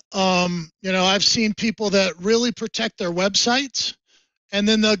model. I've seen people that really protect their websites, and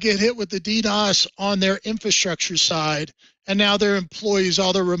then they'll get hit with the DDoS on their infrastructure side, and now their employees,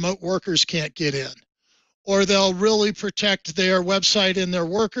 all their remote workers, can't get in. Or they'll really protect their website and their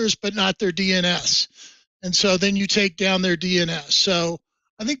workers, but not their DNS. And so then you take down their DNS. So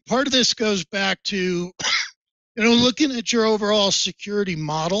I think part of this goes back to, looking at your overall security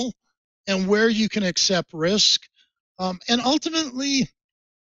model and where you can accept risk. And ultimately,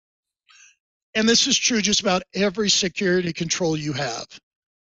 and this is true just about every security control you have,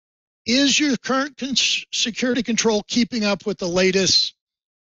 is your current security control keeping up with the latest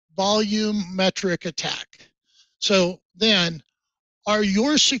volumetric attack? So then, are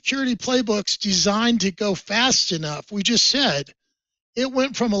your security playbooks designed to go fast enough? We just said it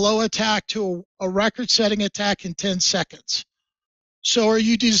went from a low attack to a record-setting attack in 10 seconds. So are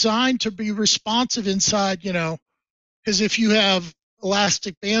you designed to be responsive inside, because if you have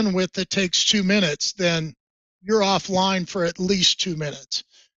elastic bandwidth that takes 2 minutes, then you're offline for at least 2 minutes.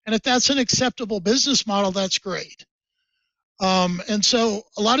 And if that's an acceptable business model, that's great. And so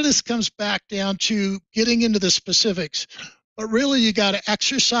a lot of this comes back down to getting into the specifics. But really, you got to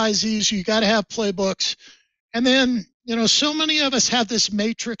exercise these. You got to have playbooks. And then, so many of us have this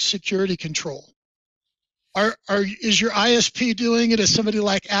matrix security control. Is your ISP doing it? Is somebody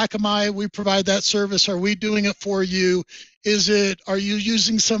like Akamai? We provide that service. Are we doing it for you? Are you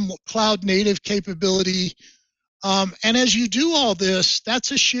using some cloud native capability? And as you do all this,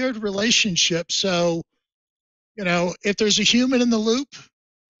 that's a shared relationship. So, if there's a human in the loop,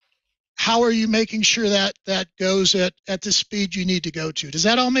 how are you making sure that goes at the speed you need to go to? Does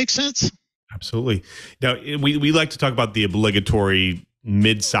that all make sense? Absolutely. Now, we like to talk about the obligatory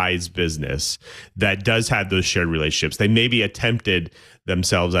mid-sized business that does have those shared relationships. They maybe attempted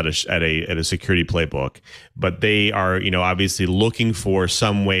themselves at a security playbook, but they are, obviously looking for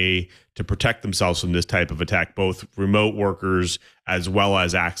some way to protect themselves from this type of attack, both remote workers as well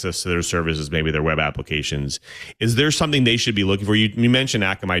as access to their services, maybe their web applications. Is there something they should be looking for? You mentioned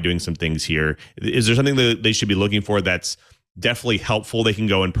Akamai doing some things here. Is there something that they should be looking for that's definitely helpful? They can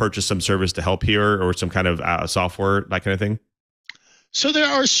go and purchase some service to help here, or some kind of software, that kind of thing? So there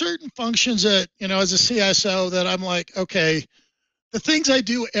are certain functions that, as a CISO, that I'm like, okay, the things I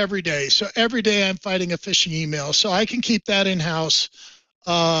do every day. So every day I'm fighting a phishing email. So I can keep that in-house,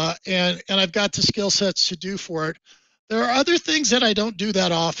 and I've got the skill sets to do for it. There are other things that I don't do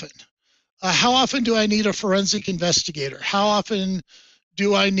that often. How often do I need a forensic investigator? How often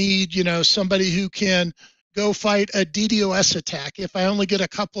do I need, somebody who can go fight a DDoS attack if I only get a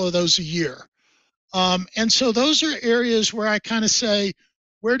couple of those a year? And so those are areas where I kind of say,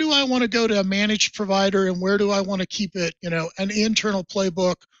 where do I want to go to a managed provider, and where do I want to keep it, an internal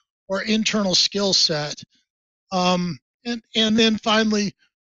playbook or internal skill set? And then finally,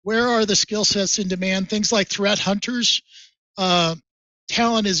 where are the skill sets in demand? Things like threat hunters.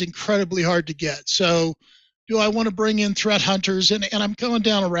 Talent is incredibly hard to get. So do I want to bring in threat hunters? And I'm going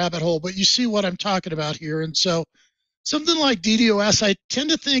down a rabbit hole, but you see what I'm talking about here. And so something like DDoS, I tend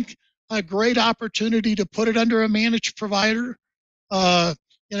to think a great opportunity to put it under a managed provider.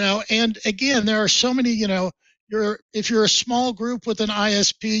 And again, there are so many, if you're a small group with an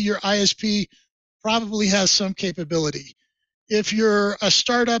ISP, your ISP probably has some capability. If you're a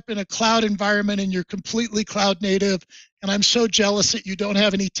startup in a cloud environment and you're completely cloud native, and I'm so jealous that you don't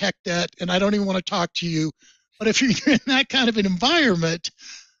have any tech debt and I don't even want to talk to you, but if you're in that kind of an environment,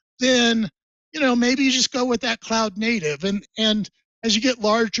 then, maybe you just go with that cloud native. And as you get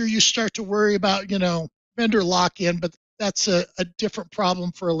larger, you start to worry about, vendor lock-in, but that's a different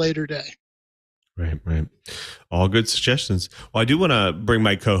problem for a later day. Right. All good suggestions. Well, I do want to bring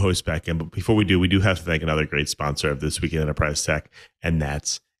my co-host back in, but before we do have to thank another great sponsor of This Week in Enterprise Tech, and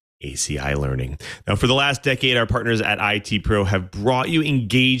that's ACI Learning. Now, for the last decade, our partners at IT Pro have brought you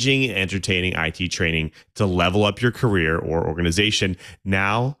engaging and entertaining IT training to level up your career or organization.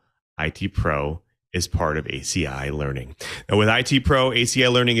 Now, IT Pro is part of ACI Learning. Now, with IT Pro,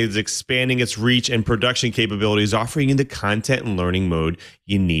 ACI Learning is expanding its reach and production capabilities, offering you the content and learning mode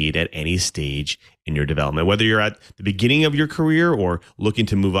you need at any stage in your development. Whether you're at the beginning of your career or looking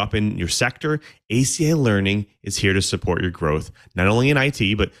to move up in your sector, ACI Learning is here to support your growth, not only in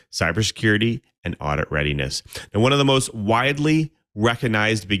IT, but cybersecurity and audit readiness. Now, one of the most widely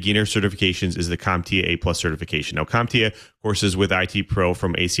recognized beginner certifications is the CompTIA A+ certification. Now, CompTIA courses with IT Pro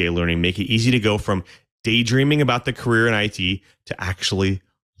from ACI Learning make it easy to go from daydreaming about the career in IT to actually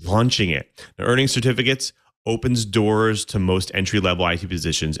launching it. Now, earning certificates opens doors to most entry-level IT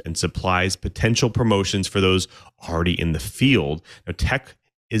positions and supplies potential promotions for those already in the field. Now, tech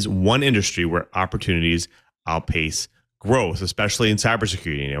is one industry where opportunities outpace growth, especially in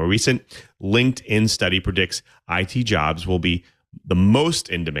cybersecurity. Now, a recent LinkedIn study predicts IT jobs will be the most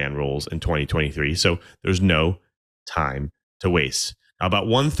in-demand roles in 2023, so there's no time to waste. Now, about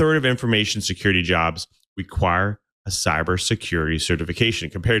 1/3 of information security jobs require a cybersecurity certification,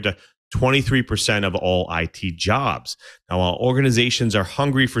 compared to 23% of all IT jobs. Now, while organizations are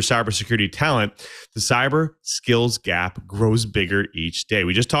hungry for cybersecurity talent, the cyber skills gap grows bigger each day.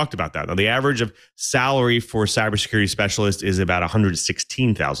 We just talked about that. Now, the average of salary for cybersecurity specialists is about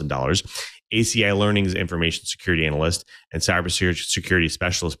 $116,000. ACI Learning's information security analyst and cybersecurity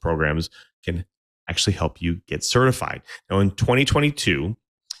specialist programs can actually help you get certified. Now, in 2022,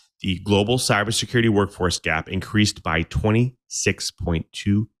 the global cybersecurity workforce gap increased by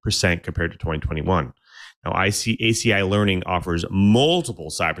 26.2% compared to 2021. Now, ACI Learning offers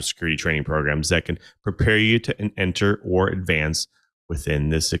multiple cybersecurity training programs that can prepare you to enter or advance within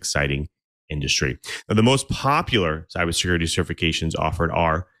this exciting industry. Now, the most popular cybersecurity certifications offered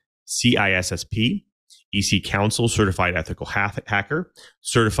are CISSP, EC Council Certified Ethical Hacker,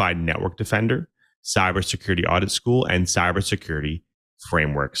 Certified Network Defender, Cybersecurity Audit School, and Cybersecurity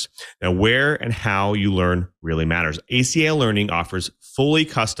Frameworks. Now, where and how you learn really matters. ACI Learning offers fully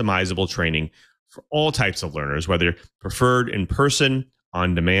customizable training for all types of learners, whether preferred in person,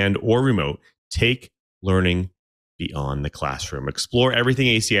 on demand, or remote. Take learning beyond the classroom. Explore everything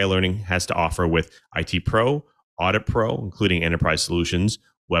ACI Learning has to offer with IT Pro, Audit Pro, including enterprise solutions,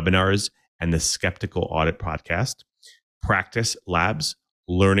 webinars, and the Skeptical Audit podcast, practice labs,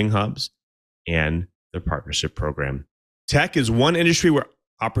 learning hubs, and the partnership program. Tech is one industry where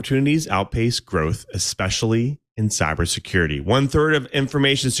opportunities outpace growth, especially in cybersecurity. 1/3 of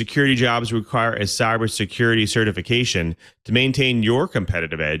information security jobs require a cybersecurity certification. To maintain your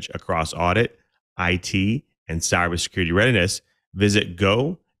competitive edge across audit, IT, and cybersecurity readiness, visit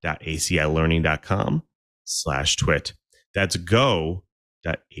go.acilearning.com/twit. That's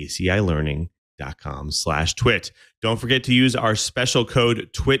go.acilearning.com/twit. Don't forget to use our special code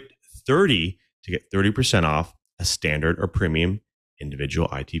TWIT30 to get 30% off a standard or premium individual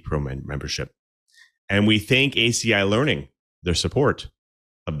IT Pro membership. And we thank ACI Learning for their support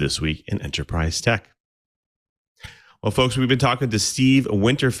of This Week in Enterprise Tech. Well, folks, we've been talking to Steve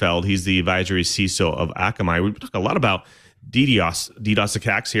Winterfeld. He's the advisory CISO of Akamai. We've talked a lot about DDoS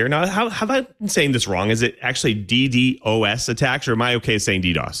attacks here. Now, have I been saying this wrong? Is it actually DDoS attacks, or am I okay saying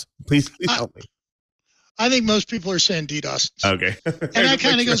DDoS? Please help me. I think most people are saying DDoS. Okay. And that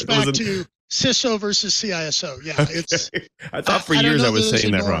kind of goes back to CISO versus CISO. Yeah. It's. I thought for years I was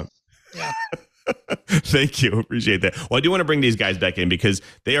saying that wrong. Yeah. Thank you. Appreciate that. Well, I do want to bring these guys back in because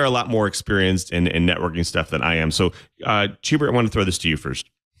they are a lot more experienced in networking stuff than I am. So, Chubert, I want to throw this to you first.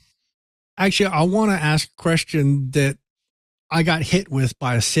 Actually, I want to ask a question that I got hit with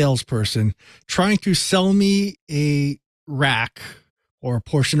by a salesperson trying to sell me a rack or a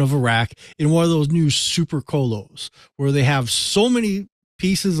portion of a rack in one of those new super colos where they have so many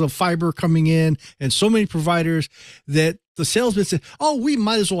pieces of fiber coming in and so many providers that the salesman said, oh, we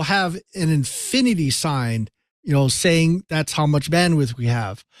might as well have an infinity sign, saying that's how much bandwidth we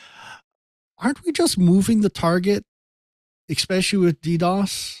have. Aren't we just moving the target, especially with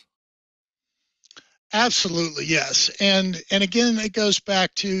DDoS? Absolutely, yes. And again, it goes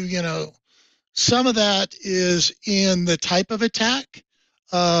back to, some of that is in the type of attack,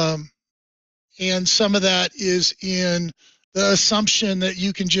 and some of that is in the assumption that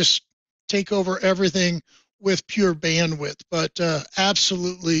you can just take over everything with pure bandwidth, but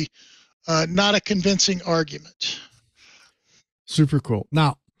absolutely not a convincing argument. Super cool.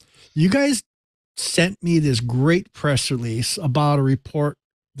 Now, you guys sent me this great press release about a report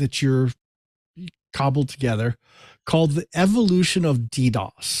that you're cobbled together called The Evolution of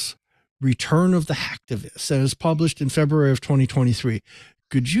DDoS, Return of the Hacktivists, that was published in February of 2023.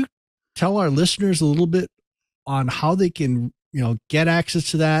 Could you tell our listeners a little bit on how they can, get access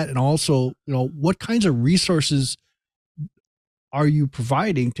to that, and also, what kinds of resources are you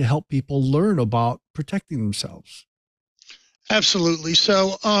providing to help people learn about protecting themselves? Absolutely.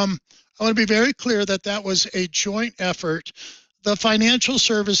 So I want to be very clear that was a joint effort. The financial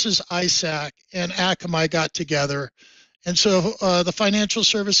services ISAC and Akamai got together. And so the financial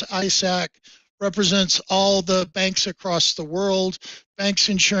service ISAC represents all the banks across the world, banks,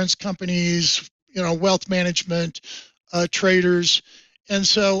 insurance companies, wealth management, traders. And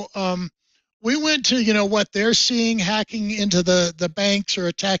so we went to, what they're seeing hacking into the banks or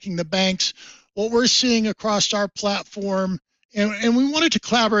attacking the banks, what we're seeing across our platform. And we wanted to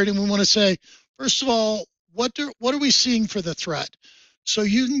collaborate, and we want to say, first of all, what are we seeing for the threat? So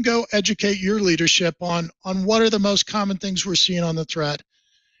you can go educate your leadership on what are the most common things we're seeing on the threat.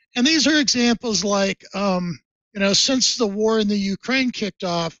 And these are examples like, since the war in the Ukraine kicked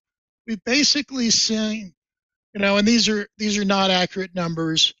off, we've basically seen, and these are not accurate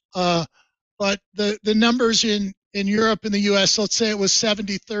numbers, but the numbers in Europe and the US, let's say it was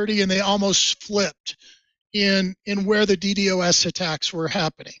 70-30, and they almost flipped in where the DDoS attacks were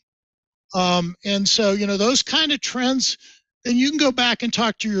happening. And so, those kind of trends, then you can go back and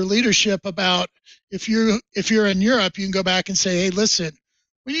talk to your leadership about, if you're in Europe, you can go back and say, hey, listen,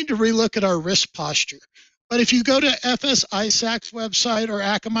 we need to relook at our risk posture. But if you go to FS ISAC's website or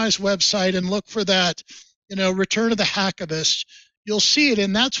Akamai's website and look for that, return of the hacktivist, you'll see it.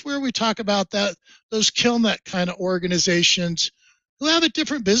 And that's where we talk about those killnet kind of organizations who have a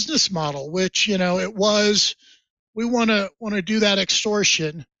different business model, which, it was, we want to do that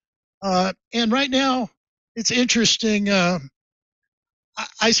extortion. And right now, it's interesting.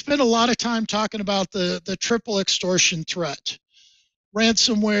 I spend a lot of time talking about the triple extortion threat: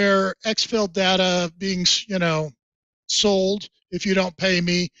 ransomware, exfilled data being, sold if you don't pay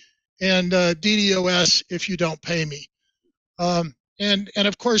me, and DDoS if you don't pay me. And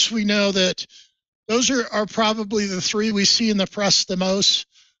of course, we know that those are probably the three we see in the press the most.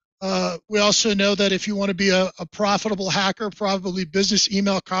 We also know that if you want to be a profitable hacker, probably business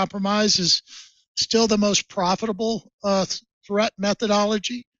email compromise is still the most profitable threat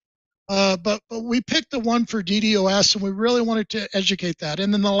methodology. But we picked the one for DDoS, and we really wanted to educate that.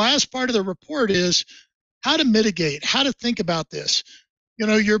 And then the last part of the report is how to mitigate, how to think about this.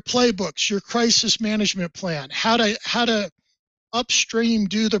 Your playbooks, your crisis management plan, how to upstream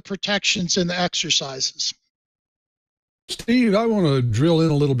do the protections and the exercises. Steve, I want to drill in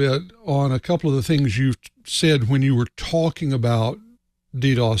a little bit on a couple of the things you said when you were talking about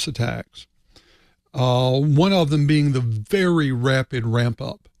DDoS attacks. One of them being the very rapid ramp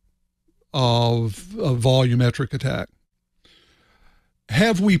up of a volumetric attack.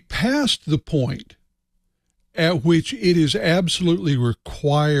 Have we passed the point at which it is absolutely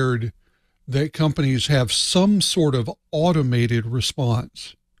required that companies have some sort of automated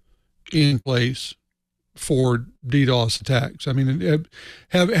response in place for DDoS attacks? I mean,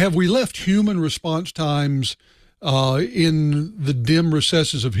 have we left human response times in the dim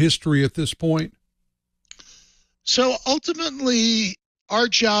recesses of history at this point? So ultimately, our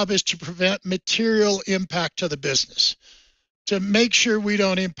job is to prevent material impact to the business, to make sure we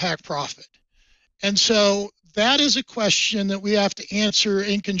don't impact profit. And so that is a question that we have to answer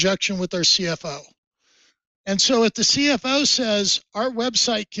in conjunction with our CFO. And so if the CFO says our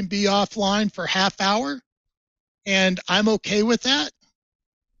website can be offline for half hour, and I'm okay with that,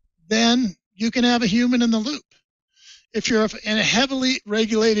 then you can have a human in the loop. If you're in a heavily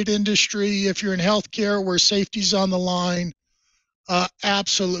regulated industry, if you're in healthcare where safety's on the line,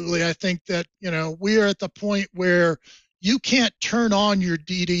 absolutely. I think that, we are at the point where you can't turn on your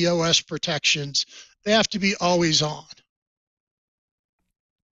DDoS protections. They have to be always on.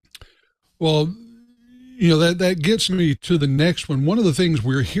 Well, that gets me to the next one. One of the things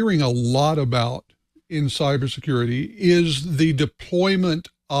we're hearing a lot about in cybersecurity is the deployment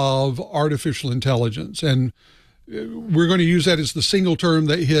of artificial intelligence. And we're going to use that as the single term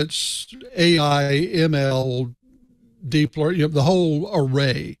that hits AI, ML, deep learning, the whole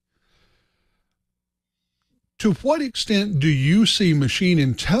array. To what extent do you see machine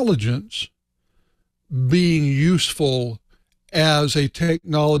intelligence being useful as a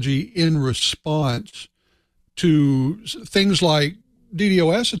technology in response to things like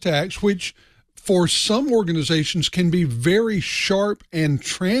DDoS attacks, which for some organizations can be very sharp and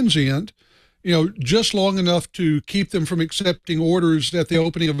transient, just long enough to keep them from accepting orders at the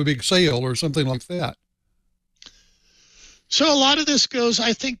opening of a big sale or something like that? So a lot of this goes,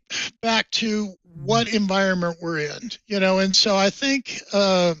 I think, back to what environment we're in, and so I think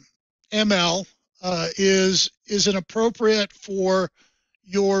ML is an appropriate for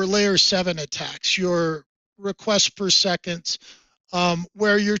your layer 7 attacks, your requests per second,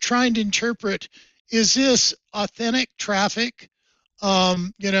 where you're trying to interpret, is this authentic traffic?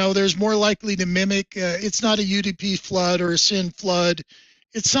 There's more likely to mimic, it's not a UDP flood or a SYN flood.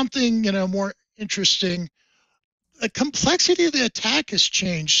 It's something, more interesting. The complexity of the attack has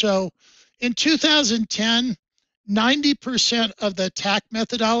changed. So in 2010, 90% of the attack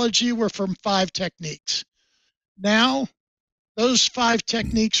methodology were from 5 techniques. Now, those 5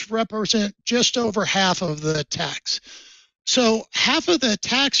 techniques represent just over half of the attacks. So half of the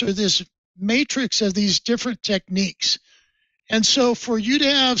attacks are this matrix of these different techniques. And so for you to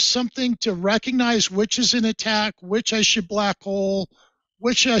have something to recognize which is an attack, which I should black hole,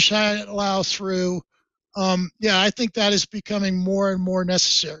 which I should allow through, I think that is becoming more and more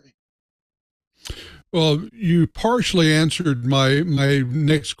necessary. Well, you partially answered my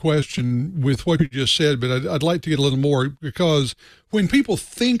next question with what you just said, but I'd like to get a little more, because when people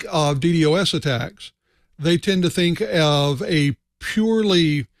think of DDoS attacks, they tend to think of a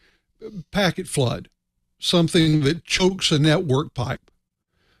purely packet flood, something that chokes a network pipe.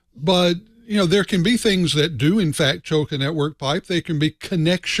 But, there can be things that do, in fact, choke a network pipe. They can be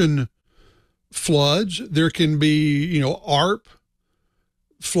connection floods. There can be, ARP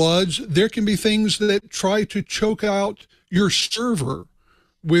floods. There can be things that try to choke out your server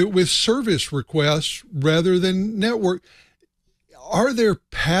with service requests rather than network. Are there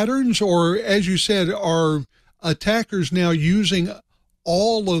patterns, or, as you said, are attackers now using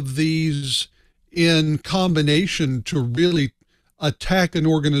all of these in combination to really attack an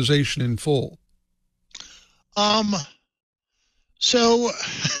organization in full? So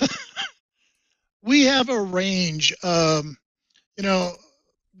we have a range. We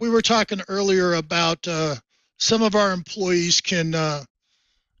were talking earlier about some of our employees can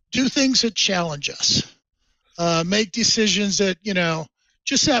do things that challenge us, make decisions that,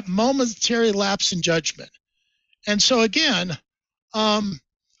 just that momentary lapse in judgment. And so again,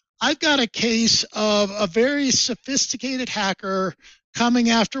 I've got a case of a very sophisticated hacker coming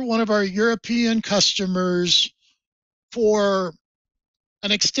after one of our European customers for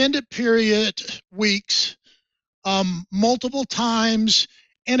an extended period, weeks, multiple times,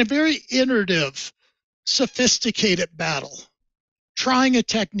 and a very iterative, sophisticated battle, trying a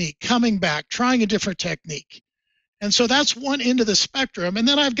technique, coming back, trying a different technique. And so that's one end of the spectrum. And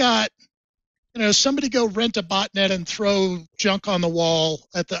then I've got, somebody go rent a botnet and throw junk on the wall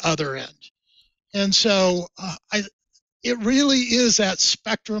at the other end. And so it really is that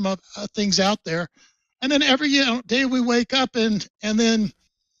spectrum of things out there. And then every day we wake up and then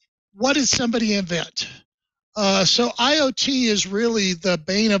what did somebody invent? So IoT is really the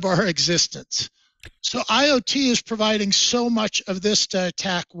bane of our existence. So IoT is providing so much of this to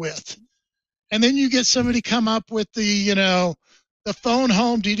attack with. And then you get somebody come up with the phone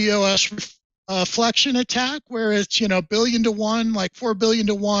home DDoS reflection attack, where it's, billion to one, like 4 billion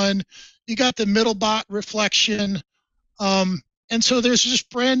to 1. You got the middle bot reflection. And so there's this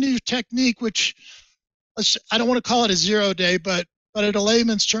brand new technique, which I don't want to call it a 0-day, but at a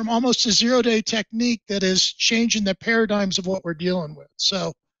layman's term, almost a 0-day technique that is changing the paradigms of what we're dealing with.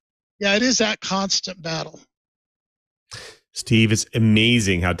 So, yeah, it is that constant battle. Steve, it's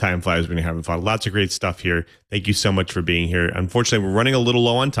amazing how time flies when you're having fun. Lots of great stuff here. Thank you so much for being here. Unfortunately, we're running a little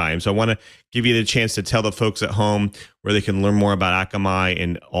low on time, so I want to give you the chance to tell the folks at home where they can learn more about Akamai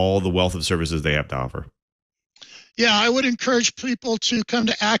and all the wealth of services they have to offer. Yeah, I would encourage people to come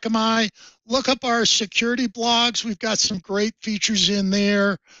to Akamai, look up our security blogs. We've got some great features in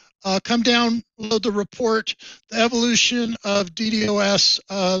there. Come download the report, The Evolution of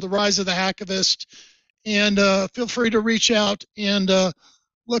DDoS, The Rise of the Hacktivist, and feel free to reach out and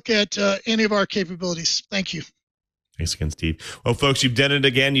look at any of our capabilities. Thank you. Thanks again, Steve. Well, folks, you've done it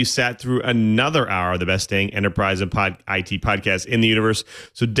again. You sat through another hour of the best dang enterprise and IT podcast in the universe.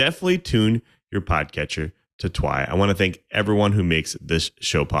 So definitely tune your podcatcher to TWiT. I want to thank everyone who makes this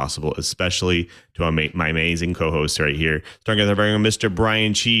show possible, especially to my amazing co-host right here. Starting with Mr.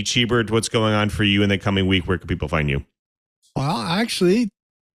 Brian Chee. Cheebert, what's going on for you in the coming week? Where can people find you? Well, actually,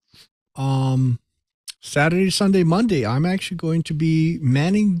 Saturday, Sunday, Monday, I'm actually going to be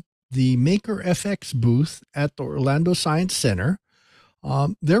manning the Maker FX booth at the Orlando Science Center.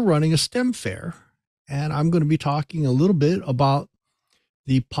 They're running a STEM fair, and I'm going to be talking a little bit about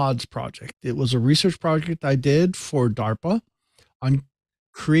the PODS project. It was a research project I did for DARPA on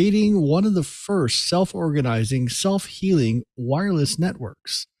creating one of the first self-organizing, self-healing wireless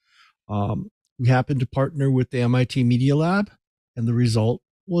networks. We happened to partner with the MIT Media Lab, and the result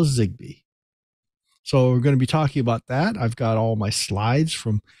was Zigbee. So we're going to be talking about that. I've got all my slides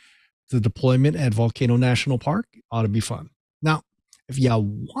from the deployment at Volcano National Park. Ought to be fun. Now, if you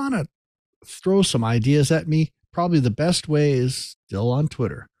want to throw some ideas at me, probably the best way is still on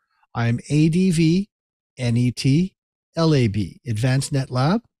Twitter. I'm ADVNETLAB, Advanced Net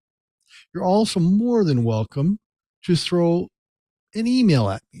Lab. You're also more than welcome to throw an email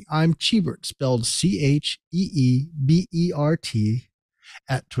at me. I'm Cheebert, spelled CHEEBERT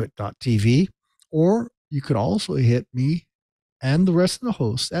 @twit.tv. Or you could also hit me and the rest of the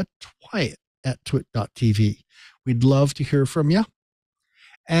hosts at TWiT @twit.tv. We'd love to hear from you.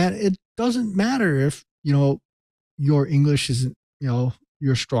 And it doesn't matter if, your English isn't,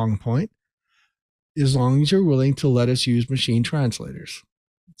 your strong point, as long as you're willing to let us use machine translators.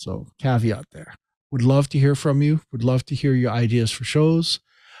 So caveat there. Would love to hear from you. Would love to hear your ideas for shows.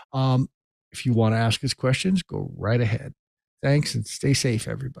 If you want to ask us questions, go right ahead. Thanks, and stay safe,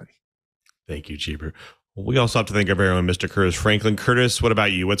 everybody. Thank you, Cheeber. Well, we also have to thank our very own Mr. Curtis Franklin. Curtis, what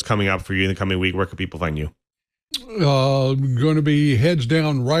about you? What's coming up for you in the coming week? Where can people find you? Going to be heads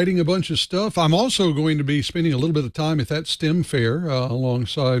down writing a bunch of stuff. I'm also going to be spending a little bit of time at that STEM fair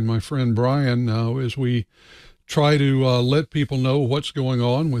alongside my friend Brian as we try to let people know what's going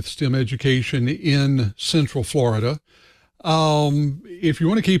on with STEM education in Central Florida. If you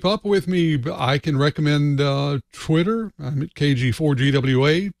want to keep up with me, I can recommend Twitter. I'm at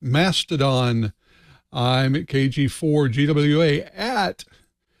KG4GWA. Mastodon. I'm at KG4GWA at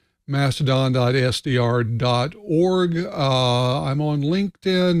mastodon.sdr.org. I'm on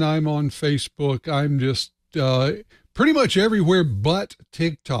LinkedIn. I'm on Facebook. I'm just pretty much everywhere but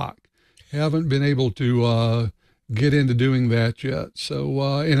TikTok. Haven't been able to get into doing that yet.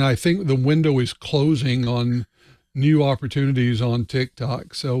 So, and I think the window is closing on new opportunities on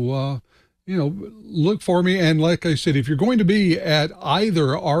TikTok. So, look for me. And like I said, if you're going to be at either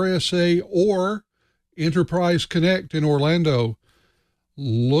RSA or Enterprise Connect in Orlando,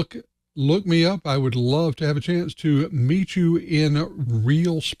 look me up. I would love to have a chance to meet you in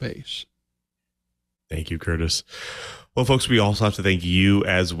real space. Thank you, Curtis. Well, folks, we also have to thank you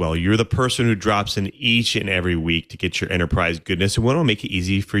as well. You're the person who drops in each and every week to get your enterprise goodness. And we want to make it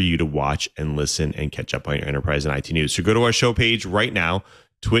easy for you to watch and listen and catch up on your enterprise and IT news. So go to our show page right now,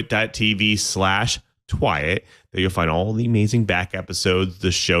 twit.tv/TWiT. There you'll find all the amazing back episodes,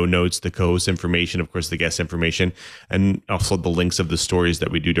 the show notes, the co-host information, of course, the guest information, and also the links of the stories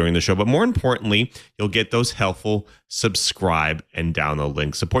that we do during the show. But more importantly, you'll get those helpful subscribe and download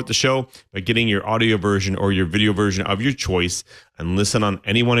links. Support the show by getting your audio version or your video version of your choice and listen on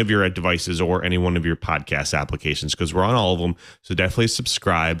any one of your devices or any one of your podcast applications, because we're on all of them. So definitely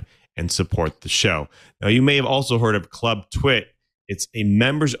subscribe and support the show. Now, you may have also heard of Club TWiT. It's a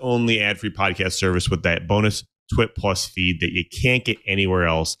members-only ad-free podcast service with that bonus TWiT Plus feed that you can't get anywhere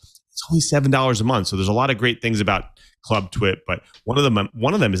else. It's only $7 a month, so there's a lot of great things about Club TWiT, but one of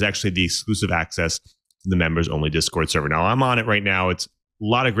them is actually the exclusive access to the members-only Discord server. Now, I'm on it right now. It's a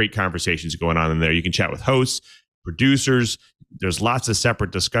lot of great conversations going on in there. You can chat with hosts, producers. There's lots of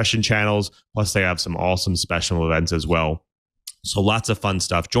separate discussion channels, plus they have some awesome special events as well. So lots of fun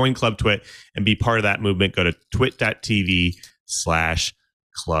stuff. Join Club TWiT and be part of that movement. Go to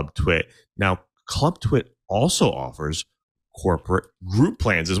twit.tv/Club TWiT. Now, Club TWiT also offers corporate group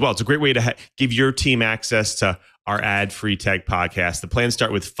plans as well. It's a great way to give your team access to our ad-free tech podcast. The plans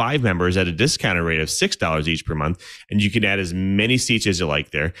start with 5 members at a discounted rate of $6 each per month, and you can add as many seats as you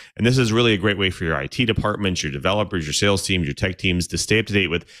like there. And this is really a great way for your IT departments, your developers, your sales teams, your tech teams to stay up to date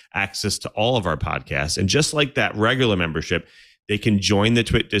with access to all of our podcasts. And just like that regular membership, they can join the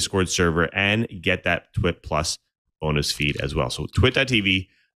TWiT Discord server and get that TWiT Plus bonus feed as well. So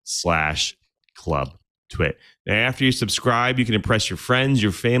twit.tv/Club TWiT. Now, after you subscribe, you can impress your friends,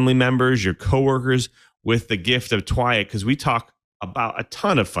 your family members, your coworkers with the gift of TWiT, because we talk about a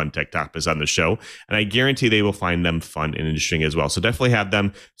ton of fun tech topics on the show, and I guarantee they will find them fun and interesting as well. So definitely have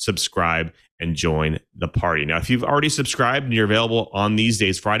them subscribe and join the party. Now, if you've already subscribed and you're available on these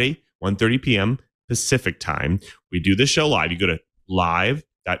days, Friday, 1:30 p.m. Pacific time, we do the show live. You go to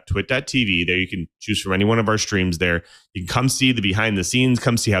live.twit.tv. There you can choose from any one of our streams there. You can come see the behind the scenes,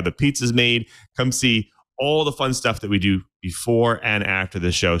 come see how the pizza's made, come see all the fun stuff that we do before and after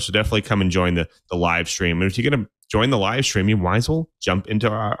the show. So definitely come and join the live stream. And if you're going to join the live stream, you might as well jump into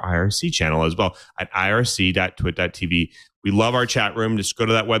our IRC channel as well at irc.twit.tv. We love our chat room. Just go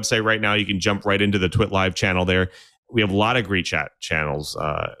to that website right now. You can jump right into the TWiT live channel there. We have a lot of great chat channels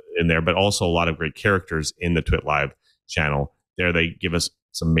in there, but also a lot of great characters in the TWiT live channel. There they give us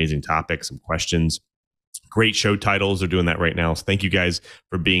some amazing topics, some questions, great show titles. They're doing that right now. So thank you guys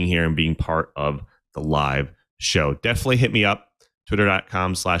for being here and being part of the live show. Definitely hit me up,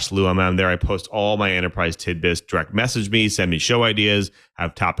 twitter.com/LouMM. There I post all my enterprise tidbits. Direct message me, send me show ideas,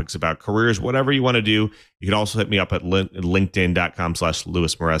 have topics about careers, whatever you want to do. You can also hit me up at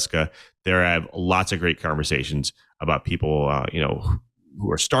linkedin.com/Louis Maresca. There I have lots of great conversations about people,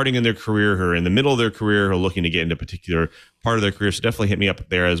 who are starting in their career, who are in the middle of their career, who are looking to get into a particular part of their career. So definitely hit me up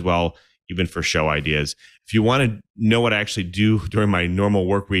there as well, even for show ideas. If you want to know what I actually do during my normal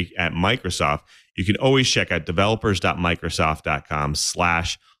work week at Microsoft, you can always check out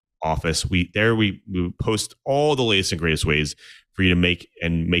developers.microsoft.com/office. We post all the latest and greatest ways for you to make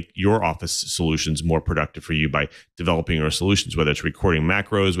your office solutions more productive for you by developing your solutions, whether it's recording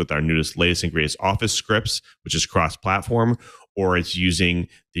macros with our latest and greatest office scripts, which is cross-platform, or it's using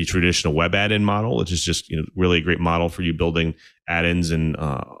the traditional web add-in model, which is just really a great model for you building add-ins and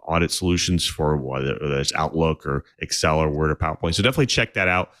audit solutions for whether it's Outlook or Excel or Word or PowerPoint. So definitely check that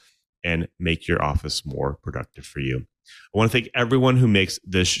out and make your office more productive for you. I want to thank everyone who makes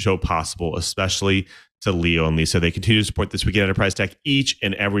this show possible, especially to Leo and Lisa. They continue to support This Week in Enterprise Tech each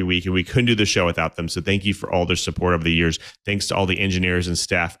and every week, and we couldn't do the show without them. So thank you for all their support over the years. Thanks to all the engineers and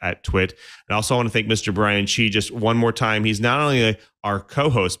staff at TWiT. And I also want to thank Mr. Brian Chee just one more time. He's not only our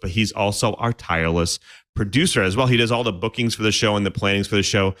co-host, but he's also our tireless producer as well. He does all the bookings for the show and the plannings for the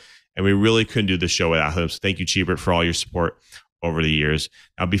show, and we really couldn't do the show without him. So thank you, Chee, for all your support over the years.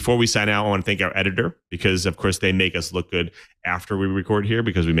 Now, before we sign out, I want to thank our editor because, of course, they make us look good after we record here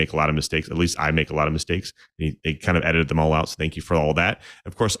because we make a lot of mistakes. At least I make a lot of mistakes. They kind of edited them all out, so thank you for all that.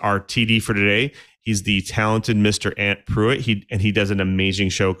 Of course, our TD for today, he's the talented Mr. Ant Pruitt. He does an amazing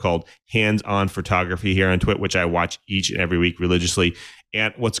show called Hands-On Photography here on TWiT, which I watch each and every week religiously.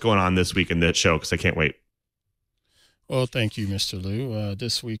 Ant, what's going on this week in that show? Because I can't wait. Well, thank you, Mr. Lou.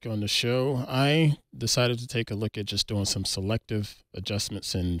 This week on the show, I decided to take a look at just doing some selective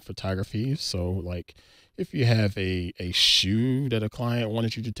adjustments in photography. So, like, if you have a shoe that a client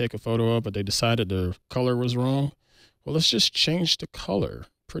wanted you to take a photo of, but they decided the color was wrong, well, let's just change the color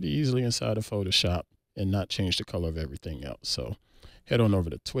pretty easily inside of Photoshop and not change the color of everything else. So head on over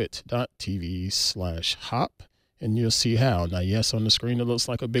to twit.tv/hop, and you'll see how. Now, yes, on the screen, it looks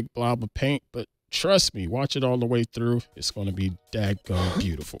like a big blob of paint, but trust me, watch it all the way through. It's going to be daggone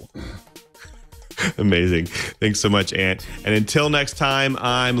beautiful. Amazing. Thanks so much, Ant. And until next time,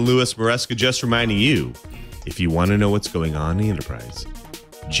 I'm Louis Maresca, just reminding you, if you want to know what's going on in the enterprise,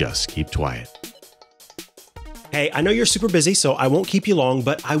 just keep quiet. Hey, I know you're super busy, so I won't keep you long,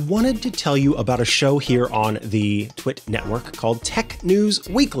 but I wanted to tell you about a show here on the TWiT network called Tech News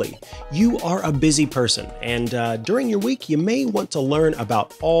Weekly. You are a busy person, and during your week, you may want to learn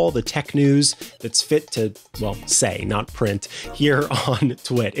about all the tech news that's fit to, well, say, not print, here on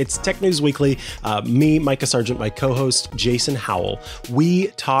TWiT. It's Tech News Weekly. Me, Micah Sargent, my co-host, Jason Howell. We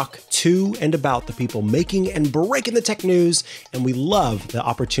talk to and about the people making and breaking the tech news, and we love the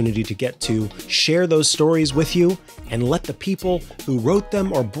opportunity to get to share those stories with you and let the people who wrote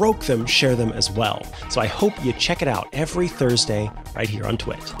them or broke them share them as well. So I hope you check it out every Thursday right here on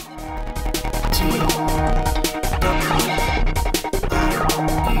TWiT.